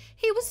betrayed.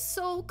 He was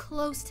so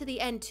close to the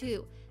end,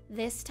 too.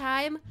 This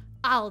time,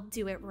 I'll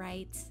do it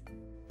right.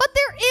 But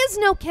there is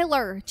no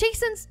killer.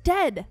 Jason's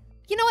dead.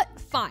 You know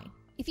what? Fine.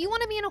 If you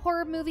want to be in a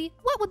horror movie,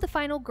 what would the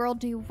final girl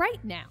do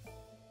right now?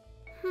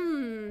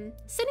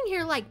 Sitting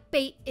here like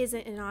bait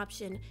isn't an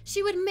option.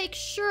 She would make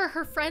sure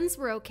her friends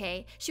were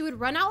okay. She would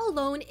run out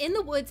alone in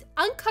the woods,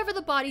 uncover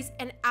the bodies,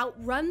 and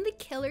outrun the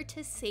killer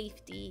to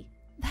safety.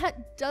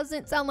 That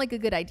doesn't sound like a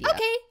good idea.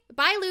 Okay,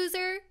 bye,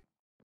 loser.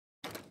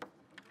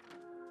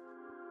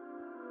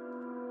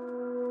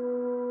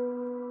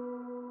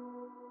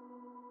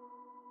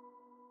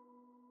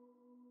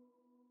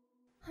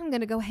 I'm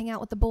gonna go hang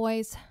out with the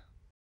boys.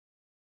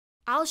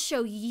 I'll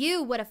show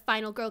you what a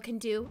final girl can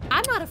do.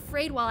 I'm not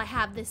afraid while I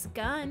have this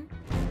gun.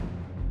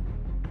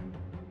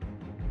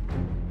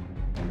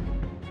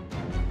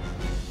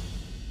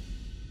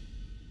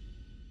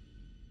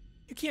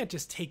 You can't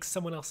just take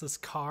someone else's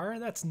car.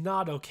 That's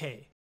not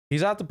okay.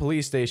 He's at the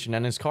police station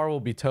and his car will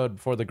be towed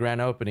before the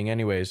grand opening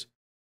anyways.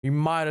 We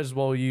might as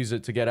well use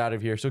it to get out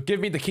of here, so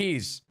give me the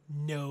keys.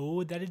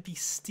 No, that'd be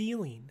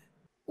stealing.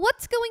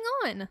 What's going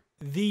on?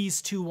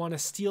 These two want to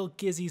steal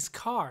Gizzy's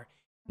car.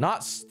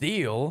 Not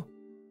steal.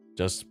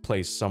 Just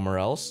place somewhere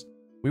else.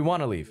 We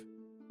want to leave.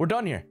 We're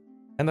done here.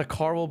 And the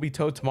car will be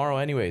towed tomorrow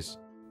anyways.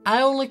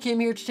 I only came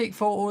here to take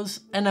photos,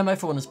 and now my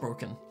phone is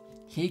broken.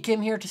 He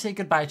came here to say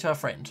goodbye to a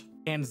friend.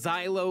 And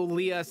Xylo,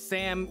 Leah,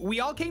 Sam,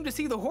 we all came to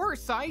see the horror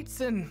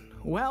sites, and,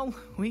 well,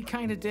 we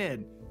kinda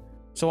did.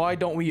 So why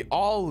don't we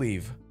all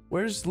leave?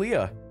 Where's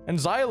Leah and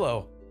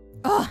Xylo?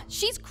 Ugh,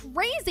 she's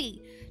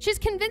crazy. She's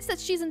convinced that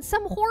she's in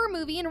some horror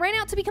movie and ran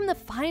out to become the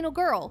final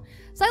girl.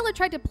 Xylo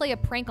tried to play a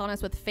prank on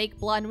us with fake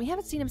blood, and we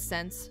haven't seen him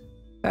since.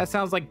 That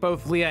sounds like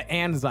both Leah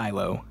and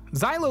Xylo.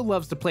 Xylo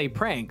loves to play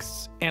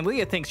pranks, and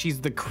Leah thinks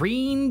she's the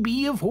queen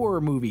bee of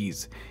horror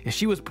movies. If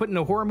she was put in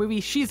a horror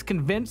movie, she's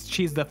convinced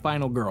she's the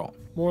final girl.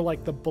 More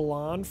like the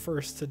blonde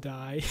first to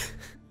die.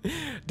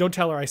 Don't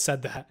tell her I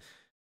said that.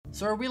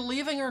 So are we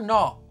leaving or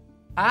not?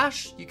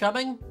 Ash, you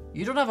coming?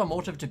 You don't have a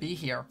motive to be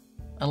here.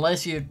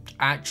 Unless you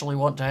actually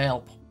want to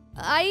help.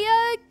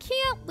 I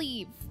can't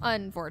leave,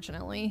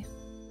 unfortunately.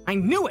 I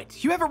knew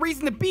it! You have a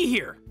reason to be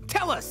here!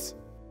 Tell us!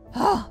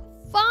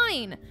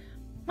 Fine!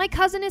 My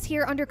cousin is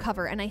here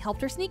undercover and I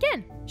helped her sneak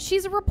in.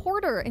 She's a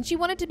reporter and she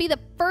wanted to be the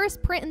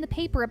first print in the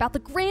paper about the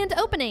grand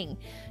opening,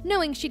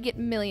 knowing she'd get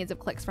millions of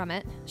clicks from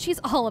it. She's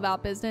all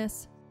about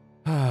business.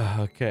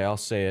 Okay, I'll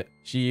say it.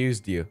 She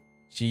used you.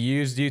 She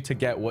used you to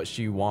get what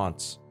she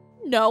wants.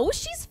 No,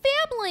 she's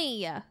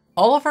family!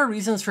 All of our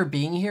reasons for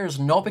being here is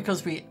not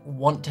because we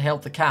want to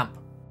help the camp.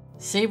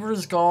 Sabre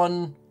is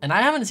gone, and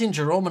I haven't seen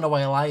Jerome in a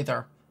while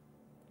either.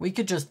 We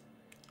could just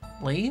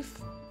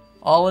leave?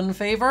 All in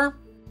favor?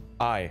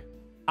 Aye.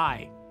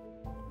 Aye.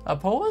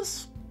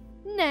 Oppose?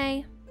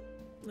 Nay.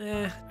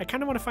 I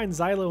kind of want to find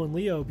Xylo and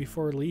Leo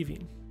before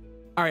leaving.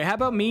 All right, how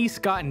about me,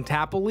 Scott, and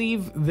Tapl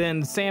leave?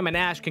 Then Sam and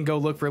Ash can go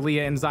look for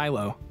Leah and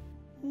Xylo.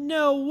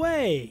 No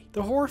way!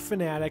 The horror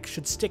fanatics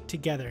should stick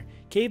together.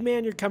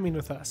 Caveman, you're coming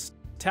with us.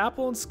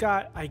 Tapl and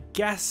Scott, I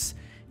guess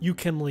you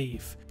can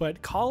leave.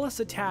 But call us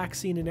a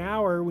taxi in an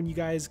hour when you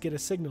guys get a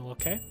signal,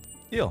 okay?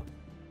 Deal.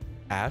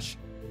 Ash,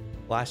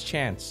 last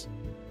chance.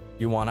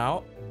 You want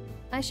out?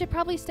 I should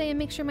probably stay and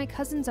make sure my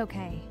cousin's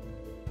okay.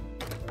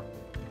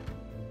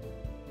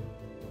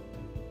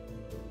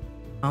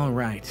 All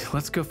right,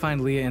 let's go find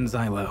Leah and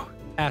Xylo.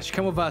 Ash,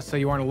 come with us so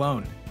you aren't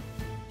alone.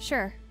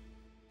 Sure.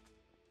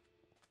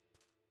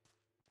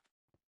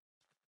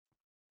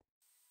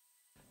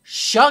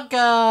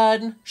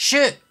 Shotgun!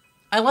 Shoot!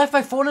 I left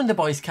my phone in the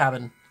boys'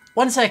 cabin.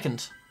 1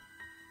 second.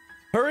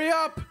 Hurry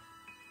up!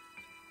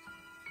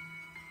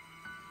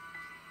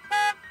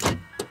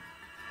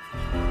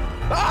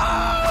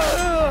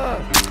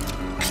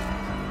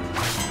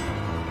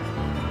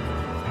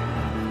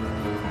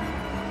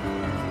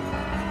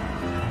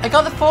 I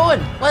got the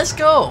phone! Let's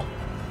go!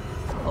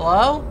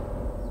 Hello?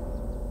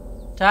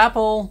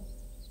 Tapl,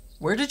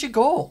 where did you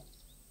go?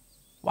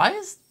 Why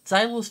is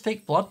Xylo's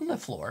fake blood on the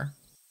floor?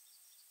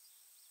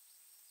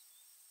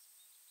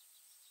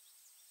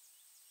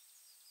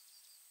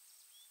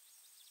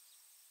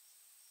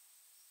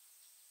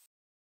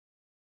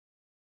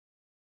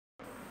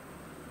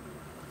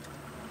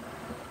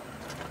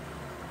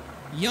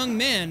 Young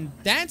man,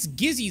 that's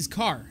Gizzy's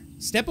car.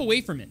 Step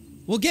away from it.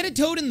 We'll get it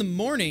towed in the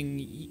morning.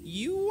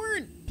 You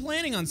weren't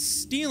planning on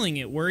stealing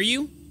it, were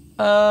you?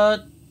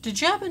 Did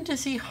you happen to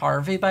see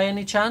Harvey by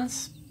any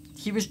chance?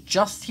 He was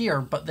just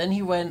here, but then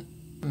he went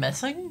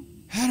missing?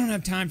 I don't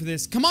have time for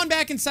this. Come on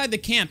back inside the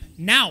camp,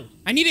 now!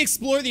 I need to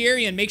explore the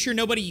area and make sure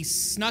nobody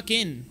snuck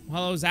in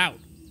while I was out.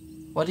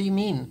 What do you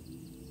mean?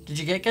 Did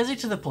you get Gizzy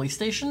to the police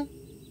station?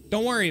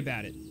 Don't worry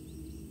about it.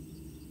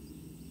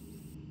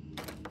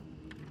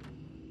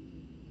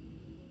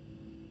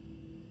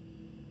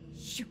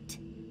 Shoot.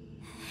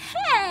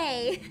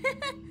 Hey!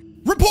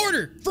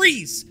 Reporter,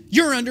 freeze!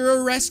 You're under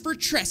arrest for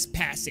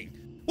trespassing.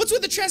 What's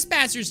with the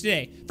trespassers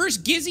today?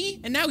 First Gizzy,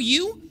 and now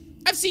you?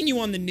 I've seen you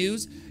on the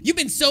news. You've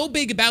been so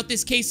big about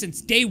this case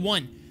since day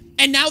one.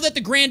 And now that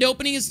the grand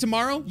opening is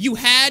tomorrow, you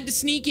had to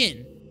sneak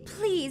in.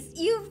 Please,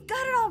 you've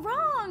got it all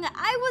wrong.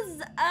 I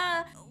was,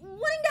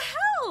 wanting to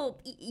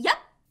help. Yep.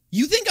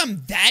 You think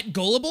I'm that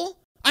gullible?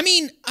 I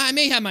mean, I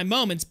may have my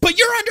moments, but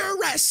you're under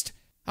arrest!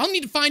 I'll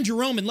need to find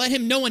Jerome and let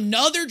him know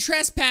another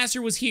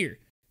trespasser was here.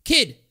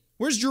 Kid,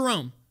 where's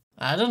Jerome?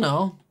 I don't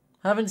know.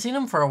 Haven't seen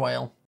him for a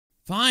while.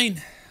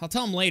 Fine, I'll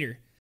tell him later.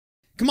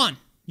 Come on,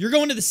 you're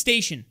going to the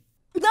station.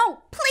 No,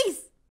 please!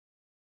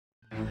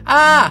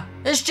 Ah!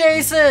 It's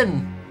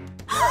Jason!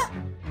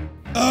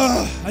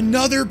 Ugh,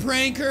 another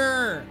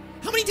pranker!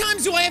 How many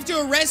times do I have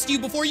to arrest you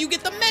before you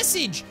get the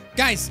message?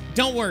 Guys,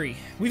 don't worry.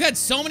 We've had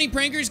so many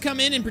prankers come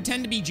in and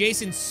pretend to be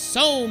Jason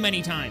so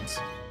many times.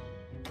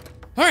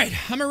 Alright,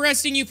 I'm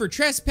arresting you for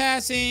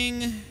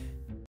trespassing.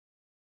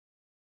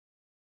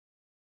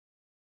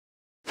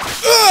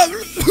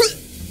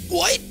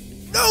 What?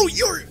 No,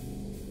 you're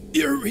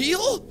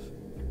real?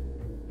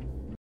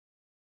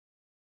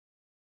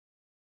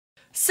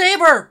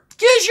 Sabre!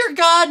 Use your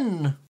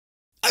gun!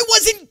 I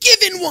wasn't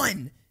given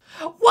one!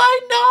 Why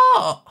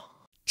not?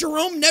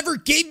 Jerome never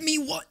gave me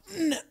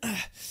one.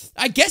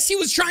 I guess he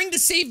was trying to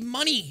save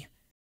money.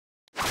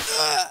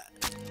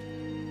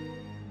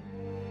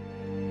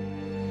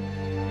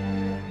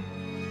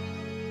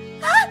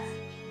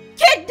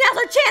 Kid, now's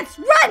our chance!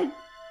 Run!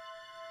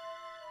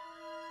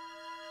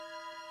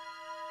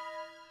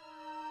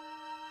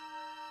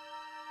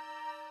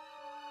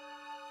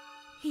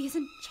 He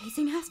isn't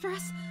chasing after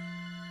us?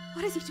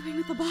 What is he doing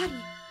with the body?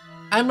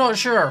 I'm not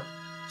sure.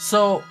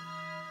 So,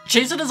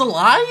 Jason is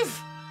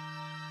alive?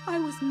 I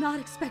was not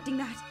expecting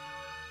that.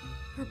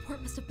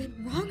 report must have been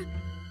wrong.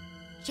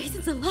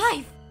 Jason's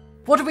alive.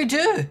 What do we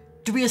do?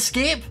 Do we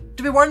escape?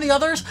 Do we warn the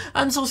others?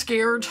 I'm so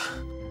scared.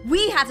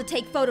 We have to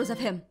take photos of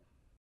him.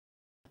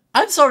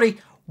 I'm sorry,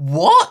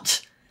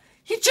 what?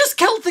 He just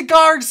killed the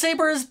guard.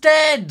 Sabre is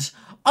dead.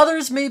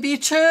 Others may be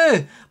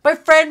too. My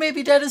friend may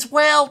be dead as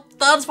well.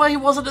 That's why he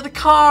wasn't in the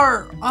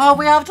car. Oh,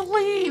 we have to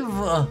leave.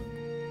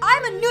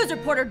 I'm a news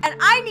reporter and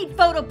I need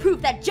photo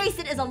proof that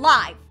Jason is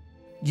alive.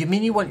 You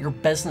mean you want your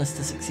business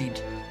to succeed?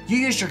 You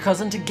used your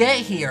cousin to get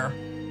here.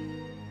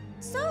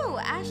 So,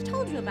 Ash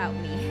told you about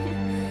me.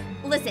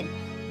 Listen,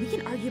 we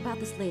can argue about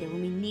this later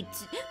when we need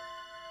to...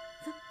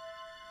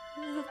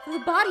 The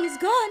body is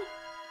gone.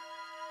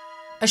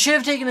 I should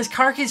have taken his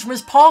car keys from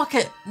his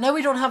pocket. Now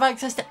we don't have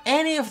access to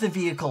any of the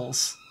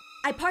vehicles.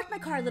 I parked my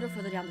car a little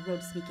further down the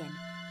road to sneak in.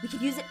 We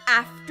could use it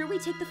after we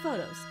take the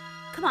photos.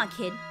 Come on,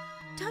 kid.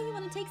 Don't you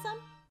want to take some?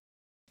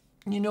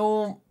 You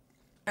know,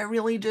 I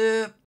really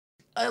do.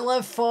 I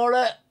live for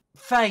it.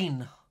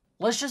 Fine.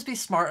 Let's just be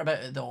smart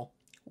about it though.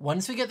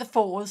 Once we get the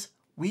photos,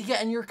 we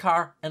get in your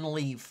car and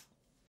leave.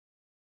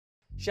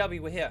 Shelby,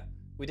 we're here.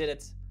 We did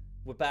it.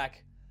 We're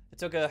back. It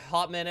took a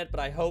hot minute, but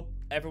I hope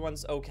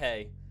everyone's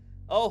okay.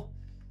 Oh,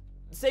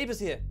 Sabre's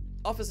here.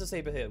 Officer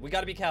Sabre here. We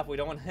gotta be careful. We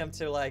don't want him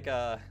to, like,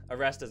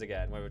 arrest us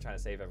again when we're trying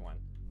to save everyone.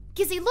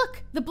 Gizzy,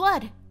 look! The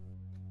blood!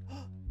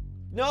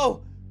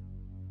 No!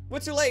 We're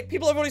too late.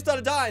 People have already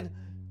started dying.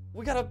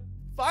 We gotta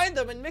find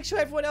them and make sure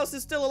everyone else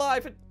is still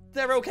alive and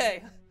they're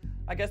okay.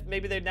 I guess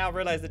maybe they now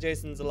realize that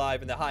Jason's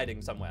alive and they're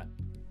hiding somewhere.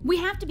 We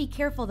have to be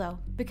careful, though,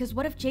 because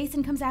what if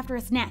Jason comes after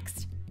us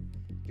next?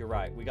 You're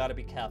right. We gotta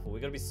be careful. We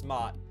gotta be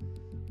smart.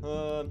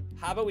 How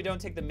about we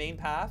don't take the main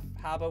path?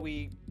 How about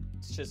we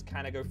just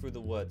kind of go through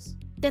the woods?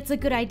 That's a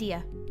good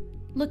idea.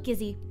 Look,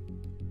 Gizzy,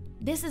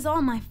 this is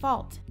all my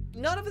fault.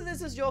 None of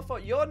this is your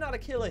fault. You're not a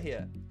killer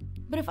here.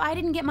 But if I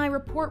didn't get my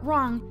report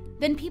wrong,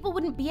 then people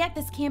wouldn't be at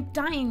this camp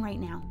dying right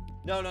now.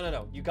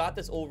 No. You got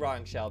this all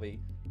wrong, Shelby.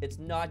 It's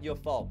not your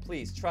fault.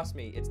 Please, trust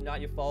me. It's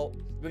not your fault.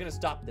 We're gonna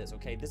stop this,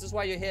 okay? This is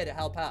why you're here, to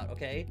help out,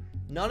 okay?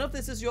 None of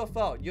this is your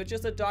fault. You're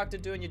just a doctor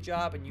doing your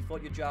job, and you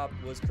thought your job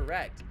was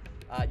correct.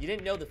 You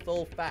didn't know the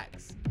full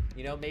facts.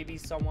 You know, maybe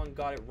someone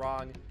got it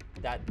wrong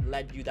that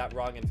led you that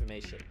wrong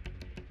information.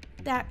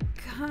 That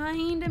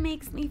kinda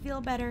makes me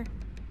feel better.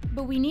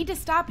 But we need to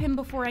stop him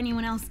before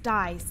anyone else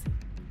dies.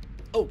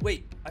 Oh,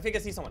 wait. I think I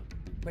see someone.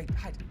 Wait,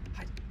 hide.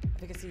 I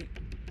think I see...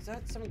 Is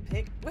that something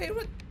pink? Wait,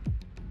 what?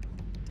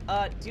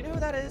 Do you know who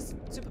that is?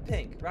 Super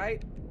pink,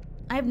 right?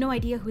 I have no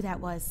idea who that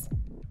was.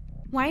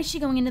 Why is she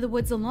going into the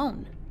woods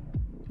alone?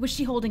 Was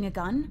she holding a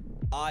gun?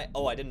 I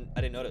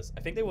didn't notice.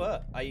 I think they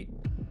were.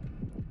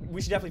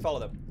 We should definitely follow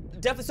them.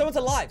 Definitely, someone's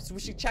alive, so we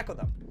should check on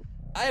them.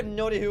 I have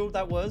no idea who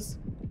that was.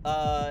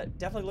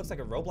 Definitely looks like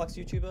a Roblox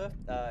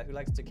YouTuber who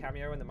likes to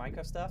cameo in the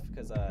Minecraft stuff,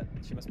 because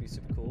she must be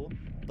super cool.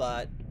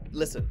 But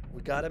listen,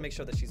 we gotta make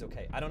sure that she's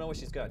okay. I don't know where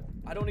she's going.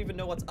 I don't even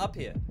know what's up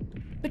here.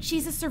 But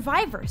she's a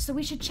survivor, so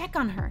we should check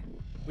on her.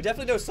 We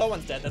definitely know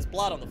someone's dead. There's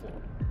blood on the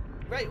floor.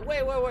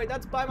 Wait,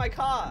 that's by my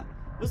car.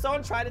 Was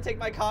someone trying to take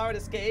my car and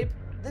escape?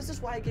 This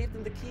is why I gave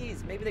them the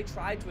keys. Maybe they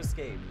tried to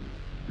escape.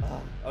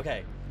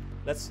 Okay,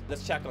 let's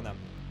check on them.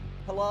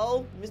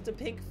 Hello, Mr.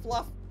 Pink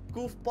Fluff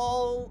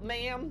Goofball,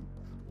 ma'am.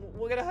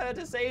 We're gonna have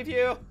to save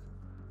you.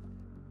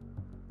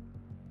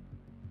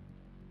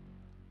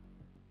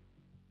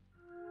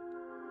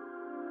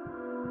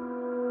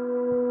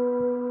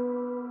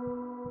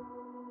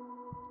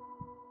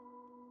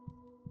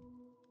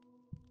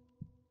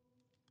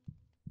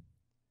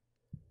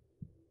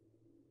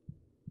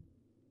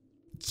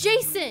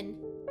 Jason!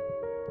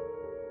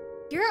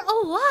 You're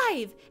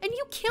alive! And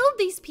you killed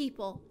these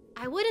people!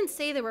 I wouldn't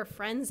say they were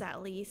friends,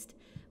 at least.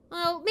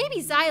 Well,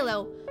 maybe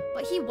Xylo,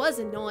 but he was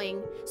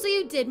annoying, so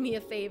you did me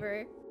a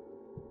favor.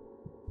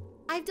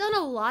 I've done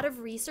a lot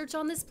of research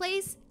on this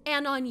place,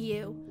 and on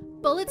you.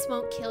 Bullets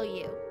won't kill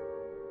you.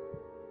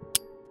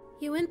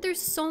 You went through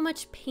so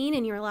much pain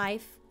in your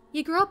life.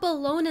 You grew up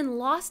alone and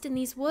lost in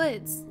these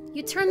woods.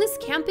 You turned this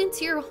camp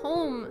into your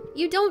home.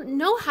 You don't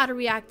know how to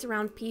react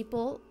around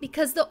people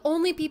because the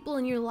only people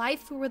in your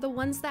life were the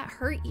ones that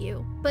hurt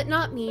you. But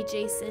not me,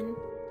 Jason.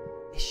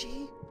 Is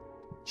she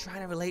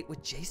trying to relate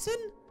with Jason?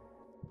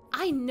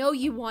 I know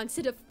you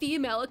wanted a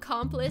female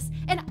accomplice,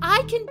 and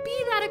I can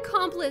be that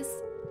accomplice.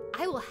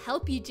 I will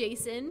help you,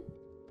 Jason.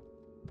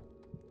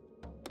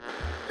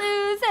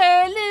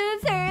 Loser,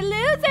 loser,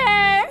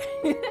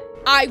 loser!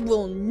 I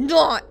will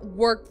not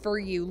work for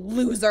you,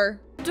 loser.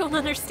 Don't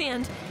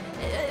understand.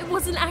 It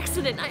was an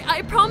accident,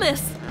 I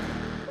promise.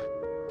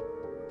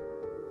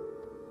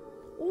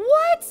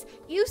 What?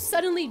 You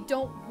suddenly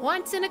don't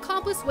want an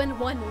accomplice when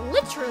one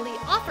literally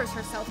offers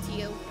herself to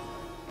you.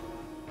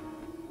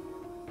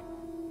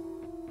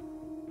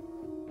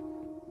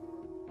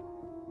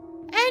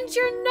 And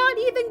you're not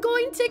even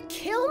going to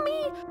kill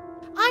me?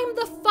 I'm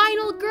the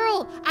final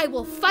girl. I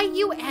will fight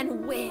you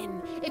and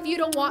win. If you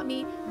don't want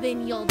me,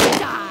 then you'll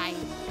die.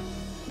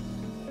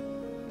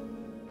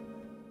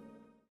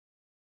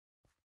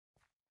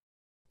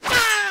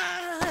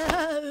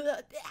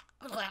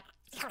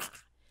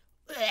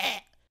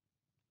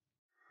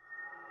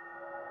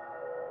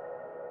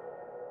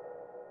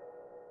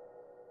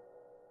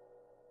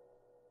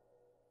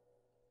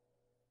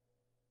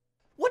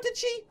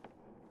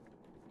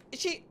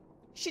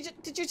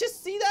 Did you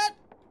just see that,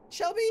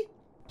 Shelby?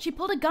 She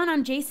pulled a gun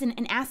on Jason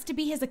and asked to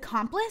be his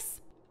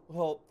accomplice?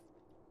 Well,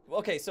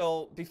 okay,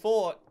 so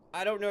before,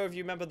 I don't know if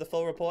you remember the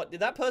full report. Did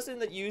that person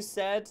that you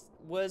said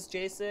was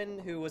Jason,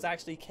 who was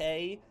actually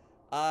Kay,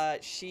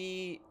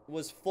 she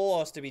was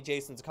forced to be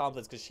Jason's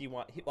accomplice because he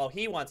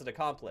wanted an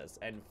accomplice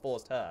and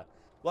forced her.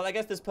 Well, I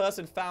guess this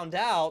person found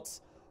out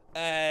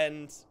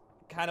and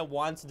kind of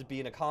wanted to be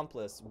an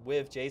accomplice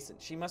with Jason.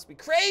 She must be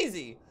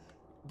crazy.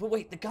 But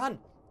wait, the gun.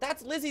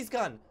 That's Lizzie's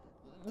gun.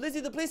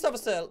 Lizzie, the police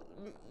officer.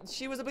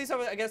 She was a police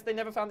officer. I guess they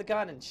never found the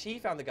gun, and she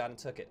found the gun and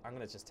took it. I'm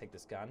gonna just take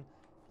this gun.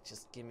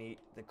 Just give me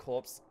the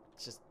corpse.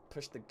 Just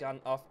push the gun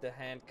off the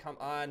hand. Come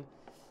on.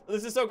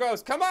 This is so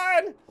gross. Come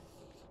on.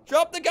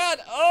 Drop the gun.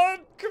 Oh,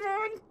 come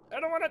on. I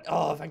don't want to.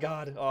 Oh, thank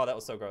God. Oh, that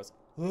was so gross.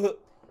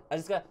 I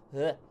just got.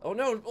 Oh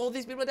no, all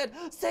these people are dead.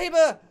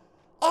 Sabre!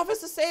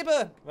 Officer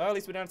Sabre! Well, at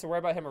least we don't have to worry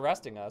about him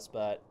arresting us,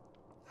 but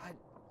I'm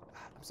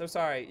so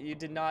sorry. You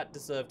did not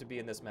deserve to be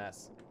in this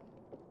mess.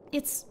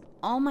 It's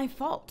all my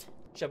fault.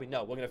 Shelby,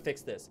 no, we're gonna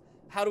fix this.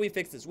 How do we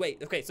fix this?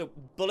 Wait, okay, so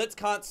bullets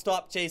can't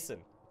stop Jason.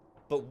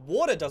 But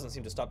water doesn't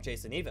seem to stop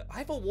Jason either.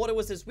 I thought water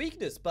was his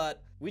weakness,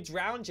 but we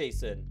drowned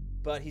Jason,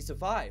 but he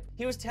survived.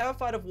 He was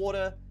terrified of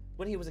water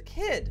when he was a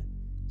kid.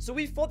 So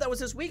we thought that was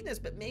his weakness,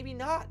 but maybe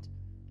not.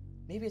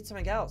 Maybe it's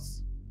something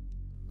else.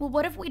 Well,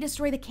 what if we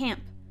destroy the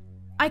camp?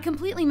 I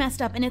completely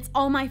messed up and it's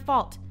all my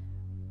fault.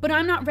 But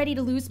I'm not ready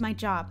to lose my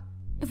job.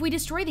 If we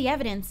destroy the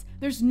evidence,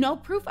 there's no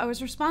proof I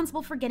was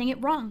responsible for getting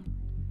it wrong.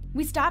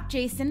 We stop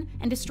Jason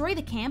and destroy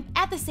the camp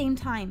at the same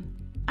time.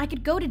 I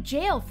could go to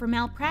jail for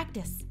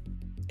malpractice.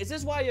 Is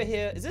this why you're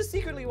here? Is this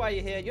secretly why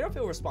you're here? You don't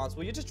feel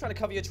responsible. You're just trying to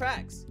cover your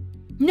tracks.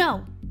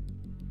 No.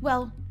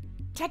 Well,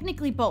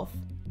 technically both.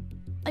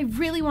 I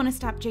really want to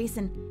stop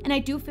Jason, and I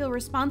do feel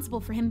responsible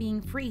for him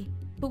being free.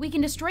 But we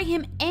can destroy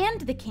him and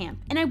the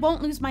camp, and I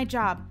won't lose my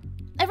job.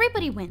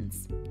 Everybody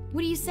wins.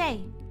 What do you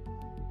say?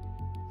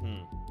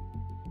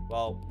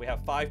 Well, we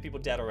have 5 people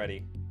dead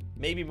already.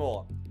 Maybe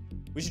more.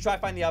 We should try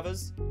to find the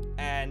others.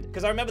 And,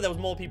 because I remember there was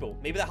more people.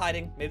 Maybe they're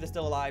hiding. Maybe they're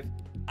still alive.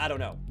 I don't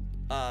know.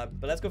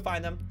 But let's go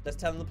find them. Let's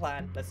tell them the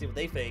plan. Let's see what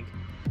they think.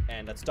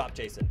 And let's stop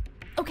Jason.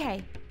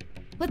 Okay.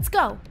 Let's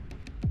go.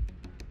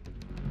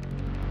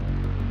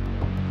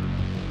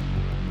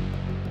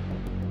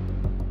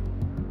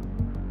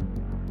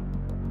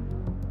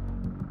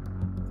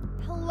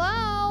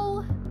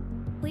 Hello?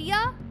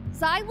 Leah?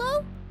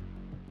 Xylo?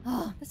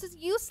 Oh, this is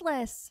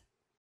useless.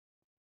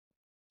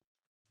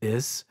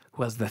 This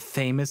was the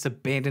famous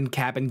abandoned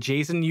cabin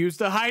Jason used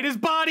to hide his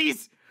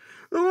bodies!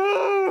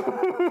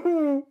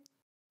 Ooh.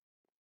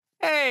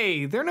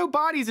 Hey, there are no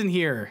bodies in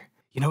here.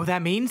 You know what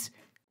that means?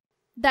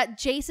 That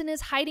Jason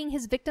is hiding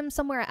his victim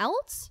somewhere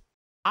else?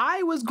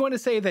 I was going to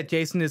say that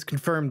Jason is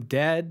confirmed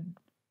dead,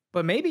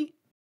 but maybe.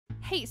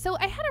 Hey, so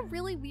I had a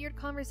really weird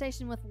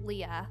conversation with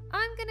Leah.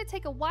 I'm gonna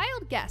take a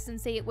wild guess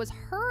and say it was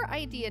her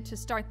idea to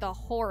start the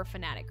horror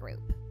fanatic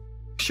group.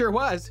 Sure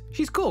was.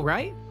 She's cool,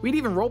 right? We'd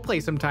even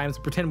roleplay sometimes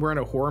to pretend we're in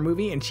a horror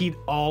movie and she'd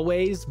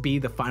always be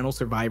the final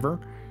survivor.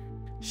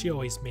 She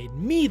always made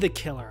me the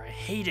killer. I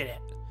hated it.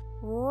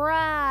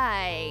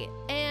 Right.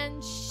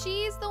 And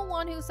she's the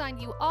one who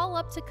signed you all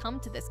up to come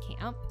to this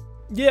camp.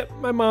 Yep,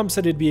 my mom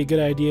said it'd be a good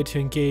idea to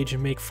engage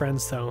and make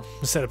friends, though,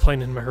 instead of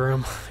playing in my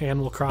room,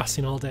 Animal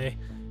Crossing all day.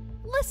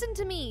 Listen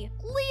to me.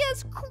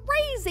 Leah's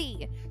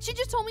crazy. She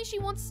just told me she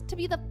wants to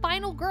be the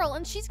final girl,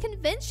 and she's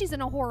convinced she's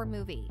in a horror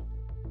movie.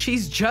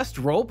 She's just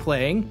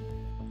role-playing.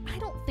 I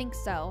don't think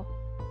so.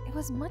 It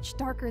was much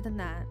darker than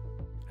that.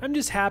 I'm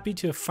just happy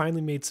to have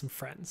finally made some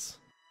friends.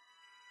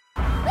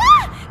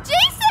 Ah!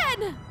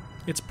 Jason!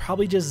 It's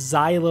probably just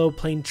Xylo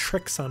playing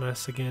tricks on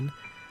us again.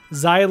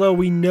 Xylo,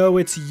 we know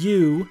it's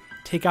you.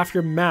 Take off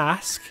your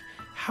mask.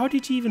 How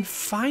did you even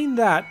find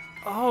that?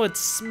 Oh, it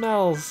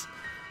smells.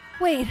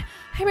 Wait,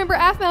 I remember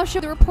Aphmau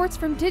showed the reports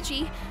from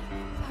Digi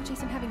about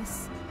Jason having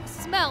a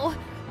smell.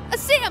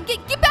 Sam,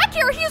 get back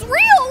here! He's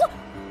real!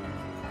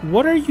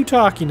 What are you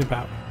talking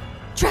about?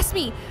 Trust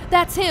me,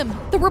 that's him.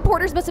 The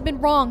reporters must have been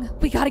wrong.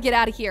 We gotta get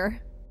out of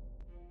here.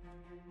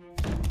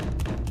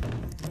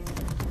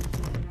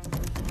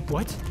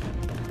 What?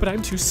 But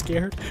I'm too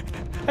scared.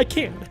 I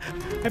can't.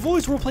 I've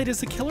always roleplayed as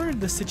the killer in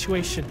this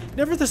situation,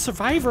 never the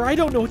survivor. I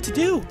don't know what to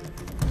do.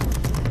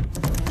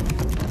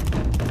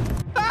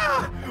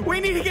 Ah! We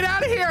need to get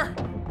out of here!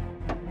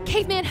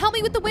 Caveman, help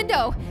me with the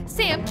window.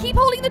 Sam, keep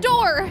holding the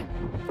door.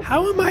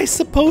 How am I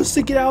supposed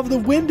to get out of the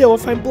window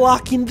if I'm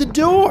blocking the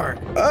door?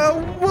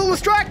 We'll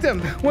distract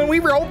them. When we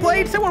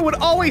roleplayed, someone would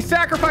always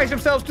sacrifice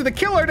themselves to the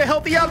killer to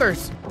help the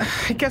others.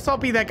 I guess I'll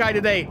be that guy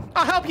today.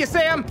 I'll help you,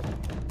 Sam.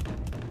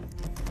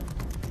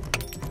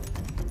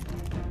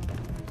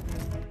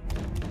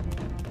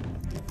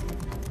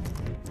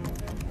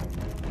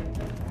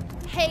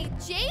 Hey,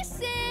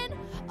 Jason!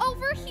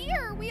 Over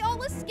here! We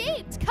all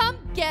escaped! Come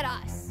get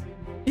us!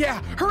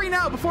 Yeah, hurry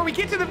now before we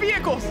get to the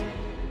vehicles!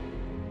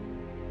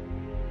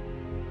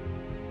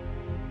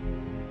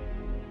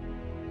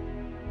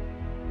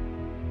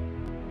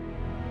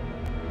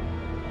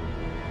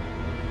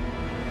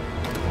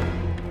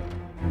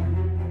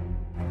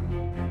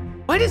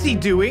 What is he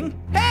doing?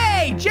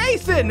 Hey,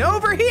 Jason,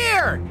 over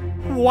here!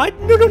 What?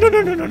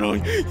 No.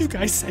 You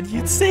guys said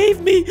you'd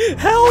save me.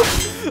 Help!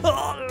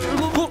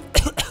 No!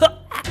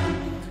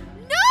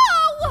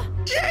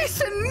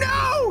 Jason,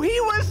 no! He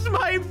was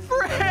my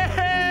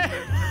friend!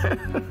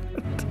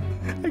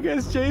 I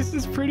guess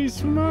Jason's pretty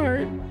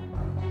smart.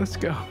 Let's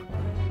go.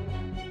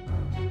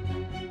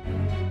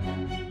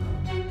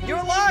 You're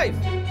alive!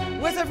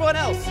 Where's everyone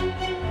else?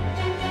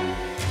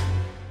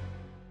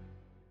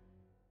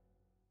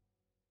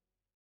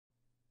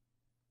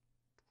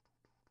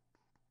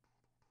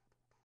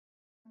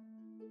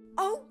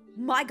 Oh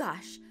my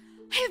gosh.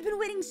 I have been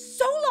waiting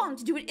so long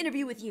to do an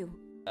interview with you.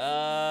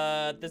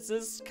 This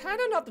is kind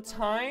of not the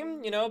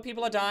time. You know,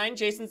 people are dying,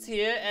 Jason's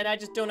here, and I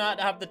just do not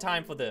have the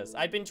time for this.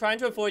 I've been trying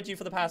to avoid you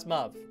for the past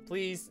month.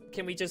 Please,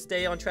 can we just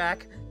stay on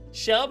track?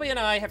 Shelby and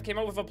I have came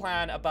up with a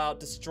plan about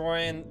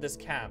destroying this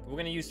camp. We're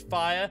gonna use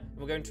fire, and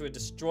we're going to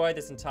destroy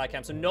this entire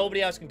camp so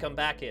nobody else can come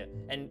back here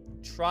and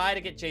try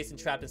to get Jason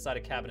trapped inside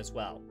a cabin as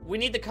well. We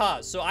need the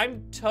cars, so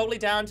I'm totally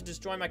down to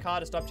destroy my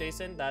car to stop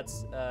Jason.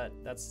 That's,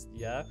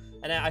 yeah.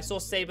 And I saw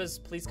Saber's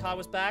police car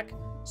was back,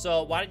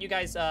 so why don't you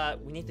guys,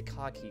 we need the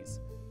car keys.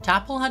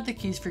 Tapl had the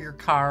keys for your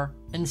car,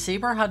 and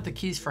Sabre had the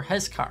keys for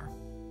his car.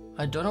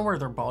 I don't know where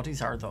their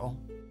bodies are, though.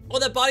 Oh,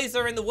 their bodies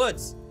are in the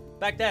woods,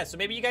 back there. So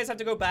maybe you guys have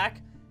to go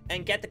back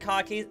and get the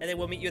car keys, and then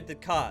we'll meet you at the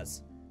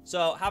cars.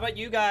 So how about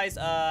you guys,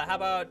 how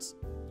about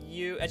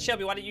you, and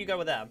Shelby, why don't you go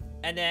with them?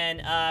 And then,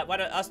 why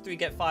don't us three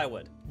get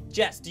firewood?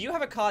 Jess, do you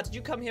have a car? Did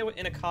you come here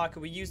in a car?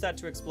 Could we use that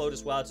to explode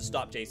as well to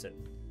stop Jason?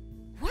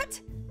 What?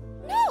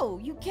 No,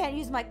 you can't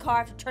use my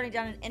car after turning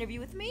down an interview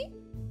with me.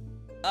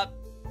 But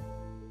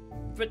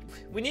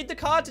we need the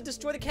car to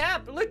destroy the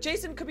camp. Look,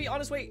 Jason could be on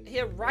his way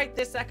here right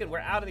this second. We're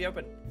out in the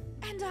open.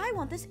 And I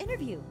want this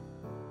interview.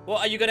 Well,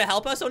 are you gonna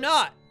help us or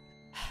not?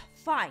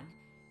 Fine.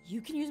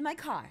 You can use my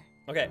car.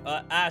 Okay,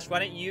 Ash, why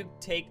don't you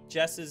take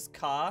Jess's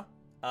car?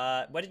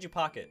 Where did you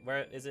park it?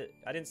 Where is it?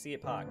 I didn't see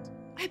it parked.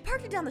 I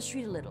parked it down the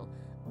street a little,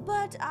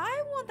 but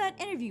I want that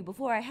interview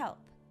before I help.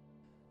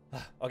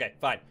 Okay,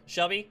 fine.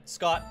 Shelby,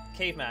 Scott,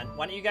 Caveman,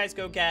 why don't you guys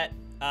go get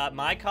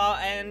my car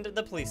and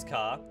the police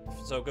car?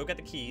 So go get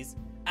the keys.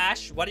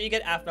 Ash, why don't you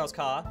get Aphmau's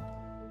car?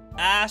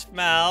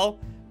 Aphmau,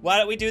 why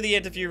don't we do the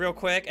interview real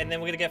quick, and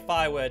then we're gonna get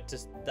firewood to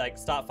like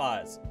start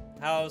fires.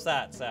 How's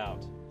that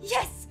sound?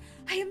 Yes,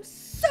 I am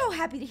so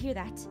happy to hear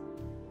that.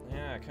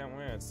 Yeah, I can't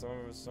wait. It's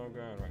so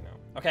good right now.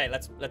 Okay,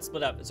 let's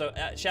split up. So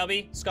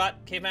Shelby,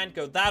 Scott, Caveman,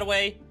 go that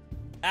way.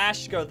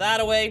 Ash, go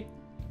that way.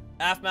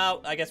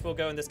 Aphmau, I guess we'll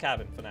go in this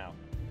cabin for now.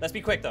 Let's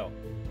be quick though.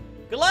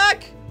 Good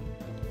luck!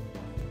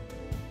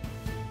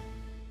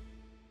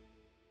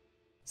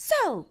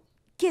 So,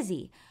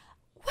 Gizzy,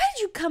 why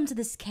did you come to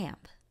this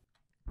camp?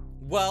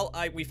 Well,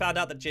 we found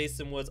out that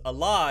Jason was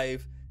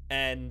alive,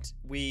 and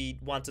we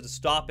wanted to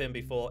stop him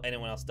before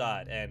anyone else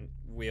died, and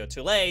we are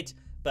too late,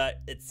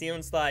 but it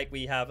seems like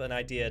we have an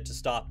idea to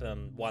stop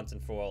him once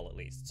and for all at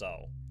least,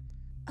 so.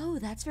 Oh,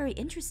 that's very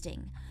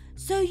interesting.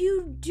 So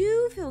you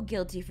do feel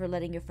guilty for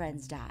letting your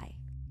friends die?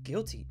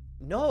 Guilty?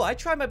 No, I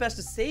tried my best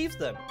to save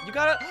them. You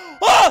gotta—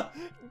 Oh!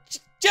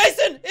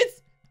 Jason!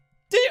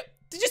 Did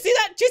you see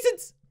that?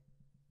 Jason's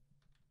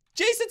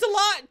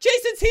alive!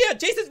 Jason's here!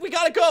 We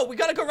gotta go! We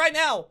gotta go right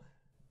now!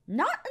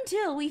 Not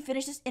until we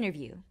finish this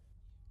interview.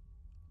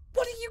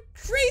 What are you,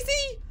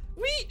 crazy?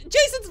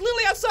 Jason's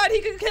literally outside!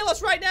 He can kill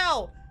us right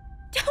now!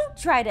 Don't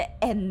try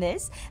to end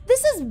this.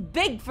 This is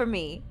big for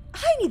me.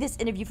 I need this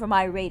interview for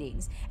my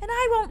ratings, and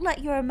I won't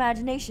let your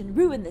imagination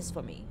ruin this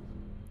for me.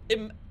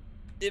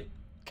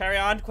 Carry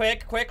on,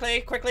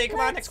 quickly, come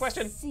on, next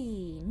question. Let's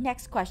see,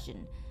 next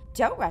question.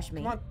 Don't rush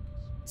me. Come on,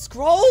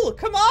 scroll,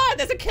 come on,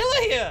 there's a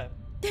killer here.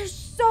 There's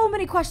so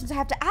many questions I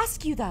have to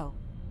ask you, though.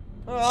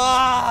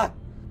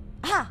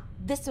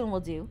 This one will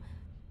do.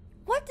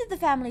 What did the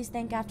families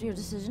think after your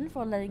decision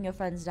for letting your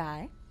friends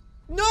die?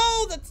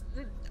 No,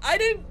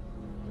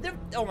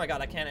 oh my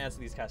god, I can't answer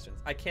these questions.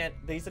 I can't,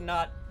 these are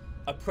not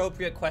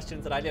appropriate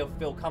questions that I don't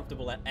feel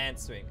comfortable at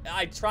answering.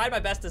 I tried my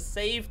best to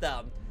save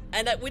them,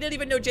 and we didn't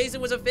even know Jason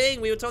was a thing.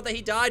 We were told that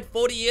he died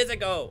 40 years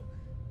ago.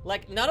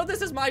 Like, none of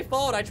this is my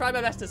fault. I tried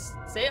my best to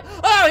say it.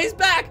 Oh, he's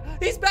back!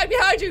 He's back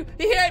behind you!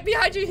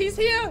 Behind you! He's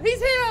here! He's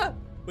here!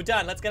 We're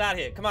done. Let's get out of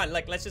here. Come on,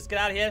 let's just get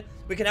out of here.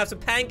 We can have some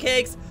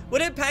pancakes.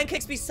 Wouldn't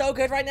pancakes be so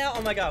good right now?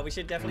 Oh my god, we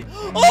should definitely—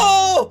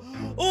 Oh!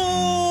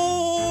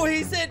 Oh!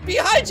 He's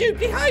behind you!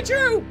 Behind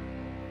you!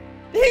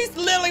 He's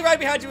literally right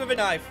behind you with a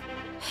knife.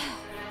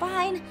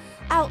 Fine.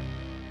 I'll—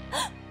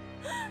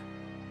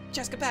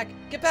 Jess, get back!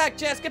 Get back,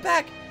 Jess! Get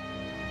back!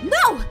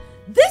 No!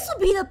 This will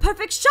be the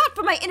perfect shot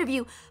for my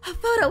interview. A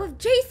photo of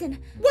Jason.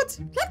 What?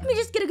 Let me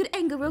just get a good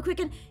angle real quick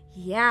and—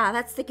 Yeah,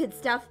 that's the good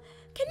stuff.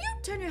 Can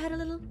you turn your head a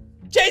little?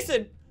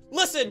 Jason,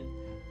 listen.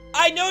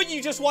 I know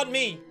you just want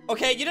me,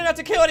 okay? You don't have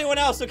to kill anyone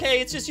else, okay?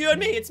 It's just you and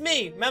me. It's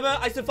me. Remember,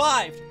 I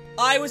survived.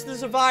 I was the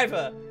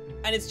survivor.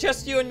 And it's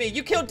just you and me.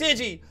 You killed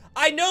Digi.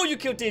 I know you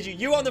killed Digi.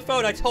 You were on the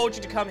phone. I told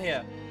you to come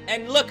here.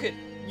 And look at—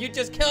 You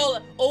just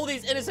killed all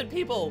these innocent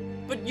people.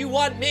 But you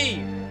want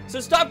me. So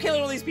stop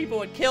killing all these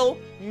people and kill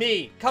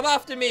me. Come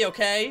after me,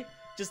 okay?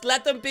 Just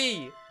let them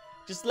be.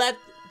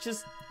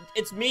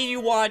 It's me you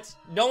want.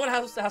 No one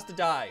has to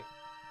die.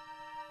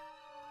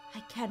 I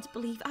can't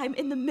believe I'm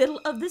in the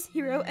middle of this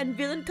hero and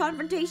villain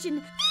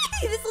confrontation.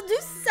 This will do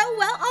so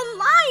well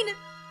online.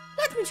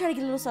 Let me try to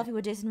get a little selfie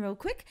with Jason real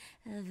quick.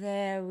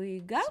 There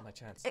we go. This is my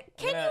chance.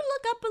 Can you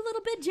look up a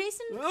little bit,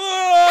 Jason? Hey,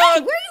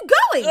 where are you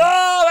going?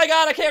 Oh my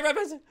god, I can't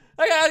represent.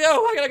 I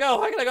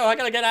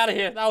gotta get out of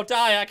here. I'll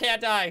die. I can't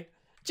die.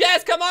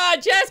 Jess, come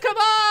on! Jess, come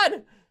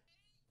on!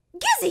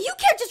 Gizzy, you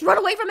can't just run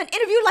away from an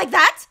interview like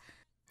that!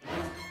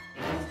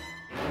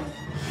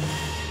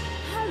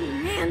 Oh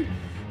man,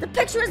 the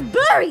picture is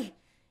blurry!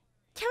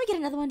 Can we get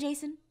another one,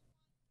 Jason?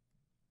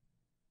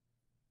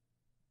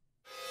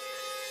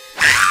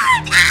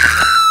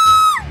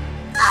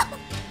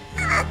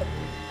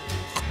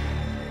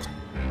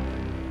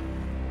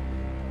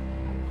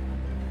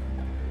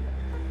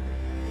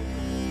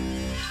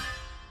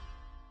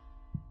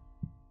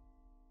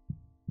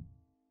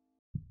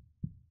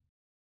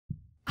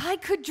 I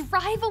could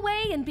drive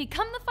away and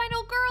become the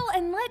final girl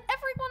and let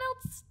everyone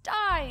else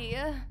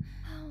die.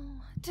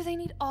 Oh, do they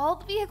need all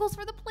the vehicles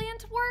for the plan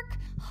to work?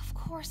 Of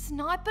course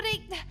not, but I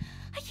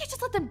can't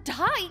just let them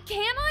die,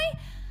 can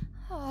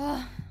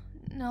I?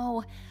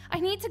 No, I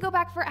need to go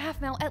back for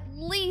Aphmau at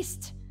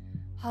least.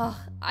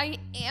 I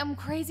am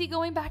crazy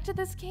going back to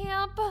this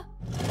camp.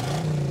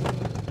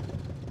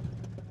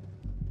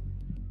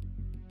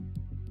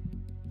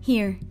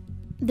 Here,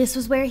 this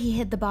was where he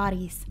hid the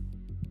bodies.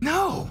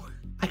 No!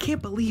 I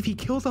can't believe he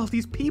killed all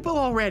these people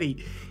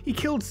already. He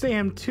killed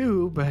Sam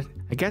too, but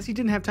I guess he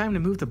didn't have time to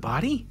move the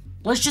body?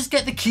 Let's just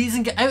get the keys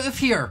and get out of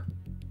here.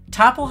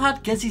 Tapl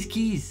had Gizzy's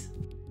keys.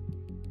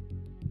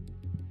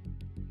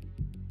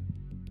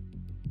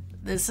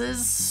 This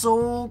is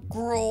so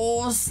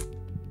gross.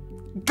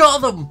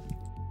 Got them!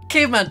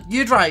 Caveman,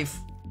 you drive.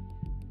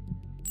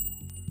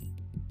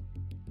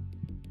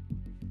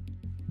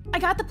 I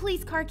got the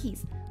police car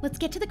keys. Let's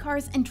get to the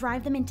cars and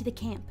drive them into the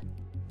camp.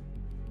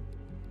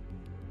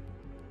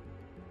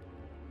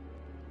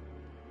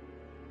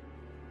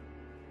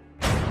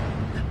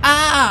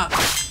 Ah!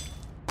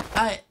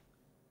 I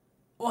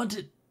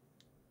wanted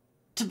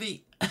to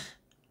be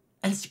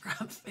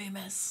Instagram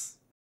famous.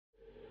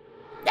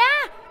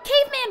 Ah!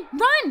 Caveman,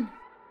 run!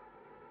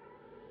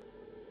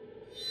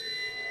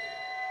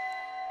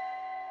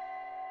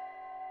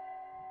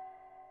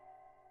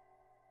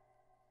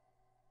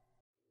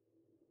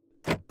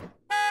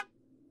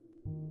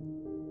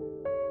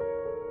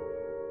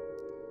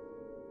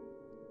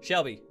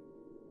 Shelby,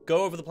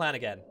 go over the plan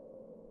again.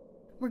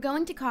 We're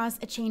going to cause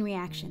a chain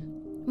reaction.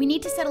 We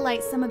need to set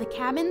alight some of the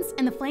cabins,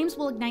 and the flames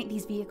will ignite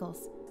these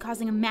vehicles,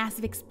 causing a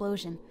massive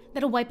explosion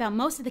that'll wipe out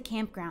most of the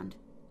campground,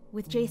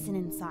 with Jason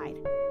inside.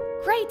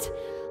 Great!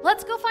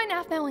 Let's go find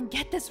Aphmau and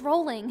get this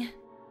rolling.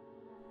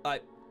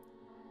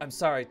 I'm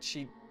sorry,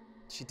 she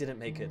didn't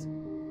make it.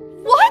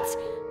 What?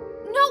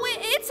 No,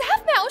 it's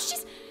Aphmau.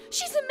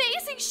 She's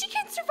amazing. She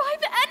can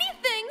survive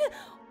anything.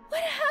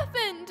 What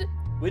happened?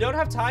 We don't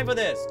have time for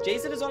this.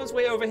 Jason is on his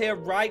way over here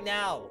right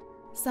now.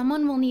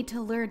 Someone will need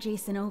to lure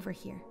Jason over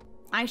here.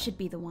 I should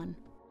be the one.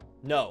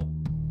 No,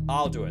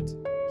 I'll do it.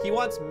 He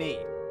wants me.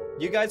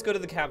 You guys go to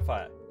the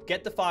campfire,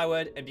 get the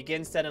firewood, and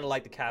begin setting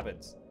alight the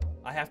cabins.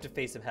 I have to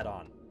face him head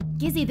on.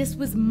 Gizzy, this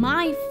was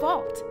my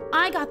fault.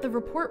 I got the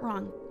report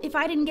wrong. If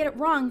I didn't get it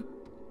wrong,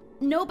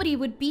 nobody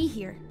would be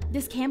here.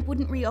 This camp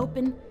wouldn't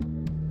reopen.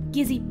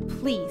 Gizzy,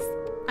 please.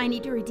 I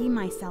need to redeem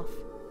myself.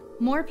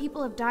 More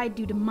people have died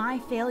due to my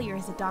failure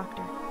as a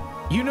doctor.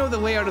 You know the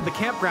layout of the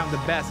campground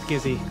the best,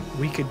 Gizzy.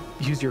 We could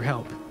use your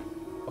help.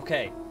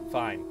 Okay,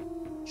 fine.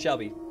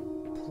 Shelby,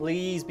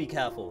 please be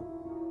careful.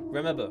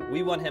 Remember,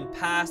 we want him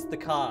past the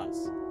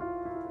cars.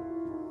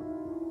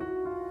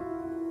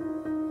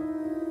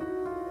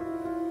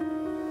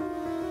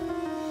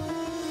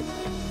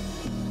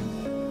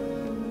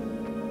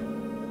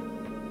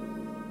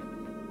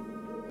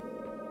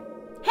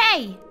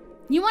 Hey!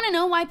 You want to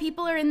know why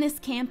people are in this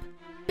camp?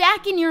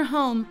 Back in your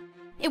home.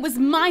 It was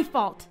my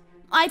fault.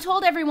 I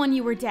told everyone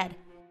you were dead.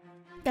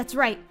 That's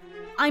right.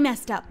 I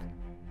messed up.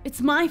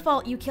 It's my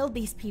fault you killed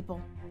these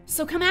people.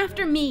 So come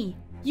after me,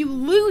 you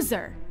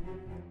loser!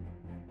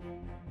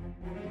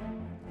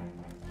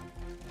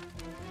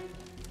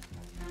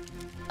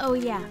 Oh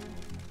yeah,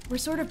 we're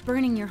sort of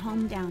burning your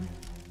home down.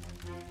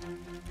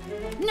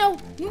 No,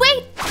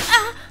 wait!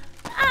 Ah!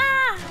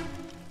 Ah!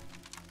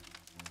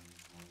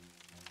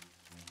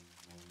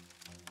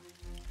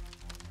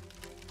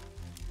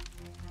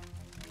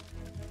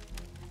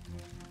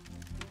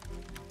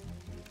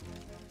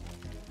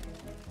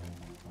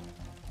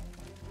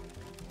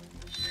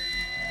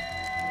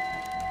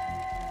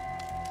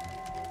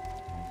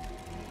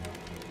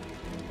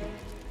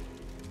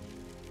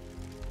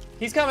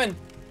 He's coming!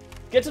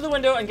 Get to the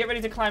window and get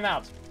ready to climb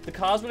out. The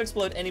cars will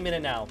explode any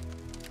minute now.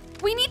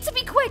 We need to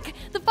be quick!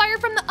 The fire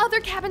from the other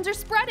cabins are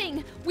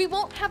spreading! We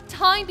won't have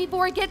time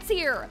before it gets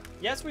here!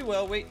 Yes, we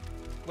will. Wait.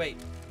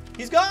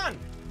 He's gone!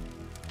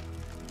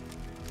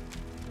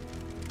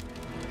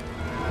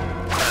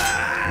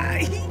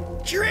 He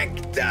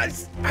tricked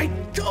us! I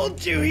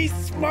told you he's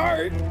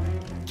smart!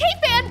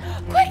 Caveman!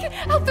 Quick!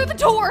 Out through the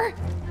door!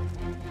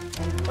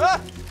 Ah!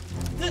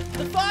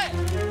 The fire!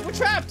 We're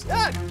trapped!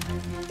 Ah!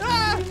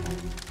 Ah!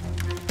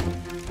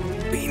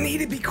 We need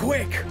to be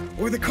quick,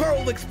 or the car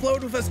will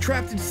explode with us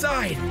trapped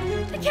inside.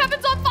 The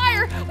cabin's on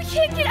fire! We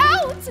can't get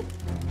out!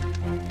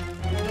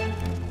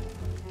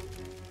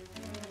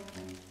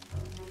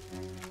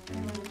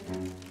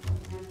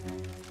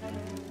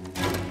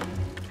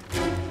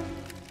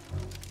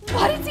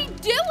 What is he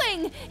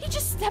doing? He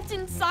just stepped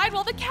inside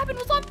while the cabin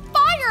was on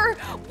fire!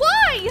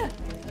 Why?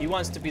 He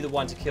wants to be the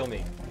one to kill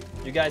me.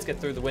 You guys get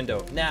through the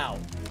window, now!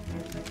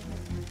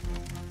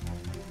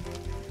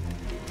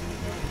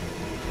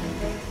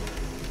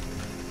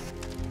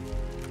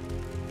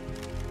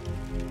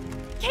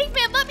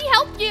 Caveman, let me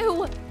help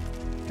you!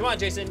 Come on,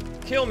 Jason,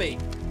 kill me.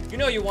 You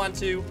know you want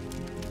to.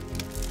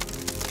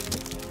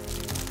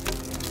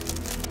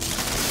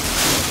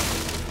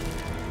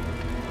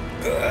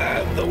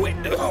 The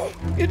window,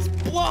 it's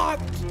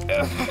blocked.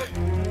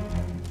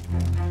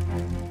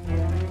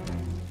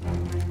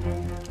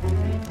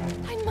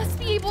 I must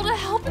be able to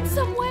help in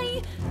some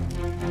way.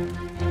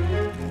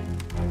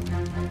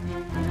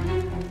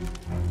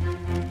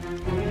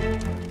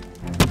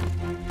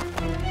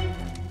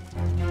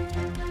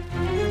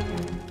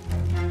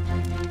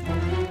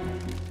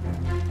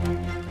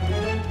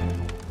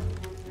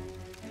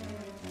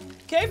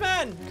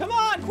 Caveman, come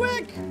on,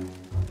 quick!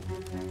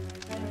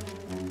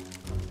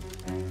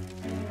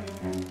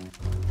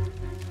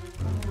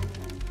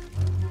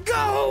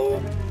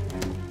 Go!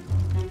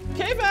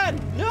 Caveman,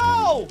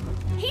 no!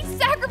 He's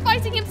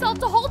sacrificing himself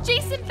to hold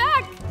Jason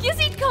back.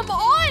 Gizzy, come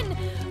on!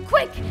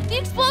 Quick, the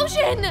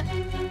explosion!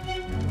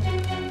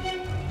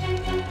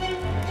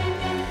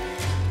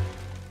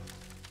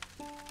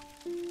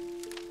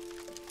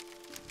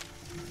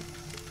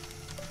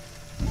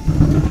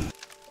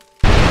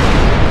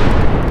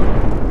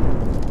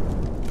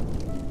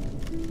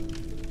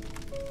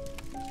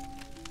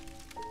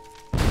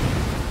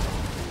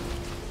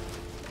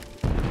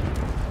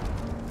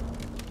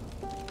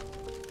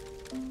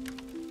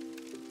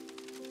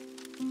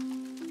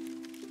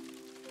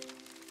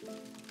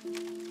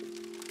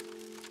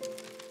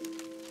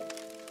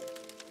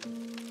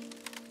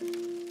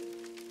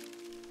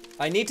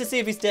 I need to see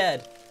if he's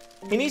dead.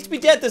 He needs to be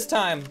dead this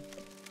time.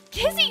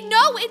 Gizzy,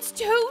 no, it's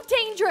too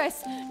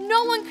dangerous.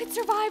 No one could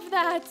survive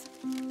that.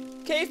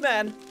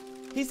 Caveman,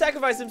 he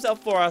sacrificed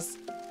himself for us.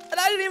 And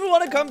I didn't even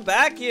want to come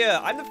back here.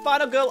 I'm the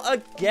final girl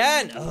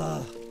again.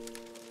 Ugh.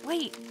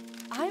 Wait,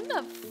 I'm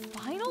the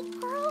final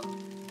girl?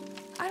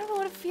 I don't know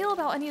what to feel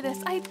about any of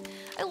this. I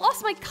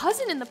lost my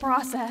cousin in the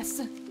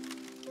process.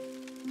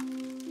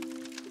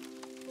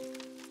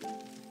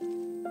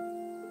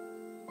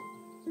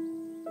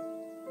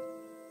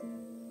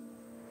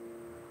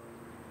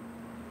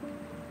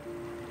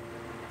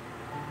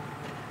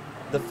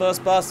 The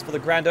first bus for the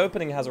grand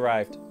opening has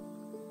arrived.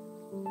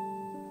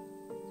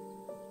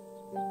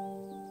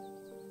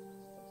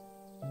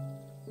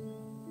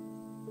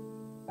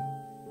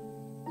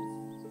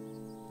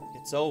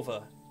 It's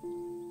over.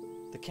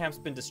 The camp's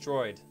been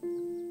destroyed.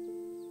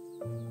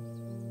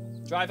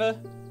 Driver,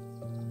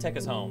 take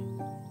us home.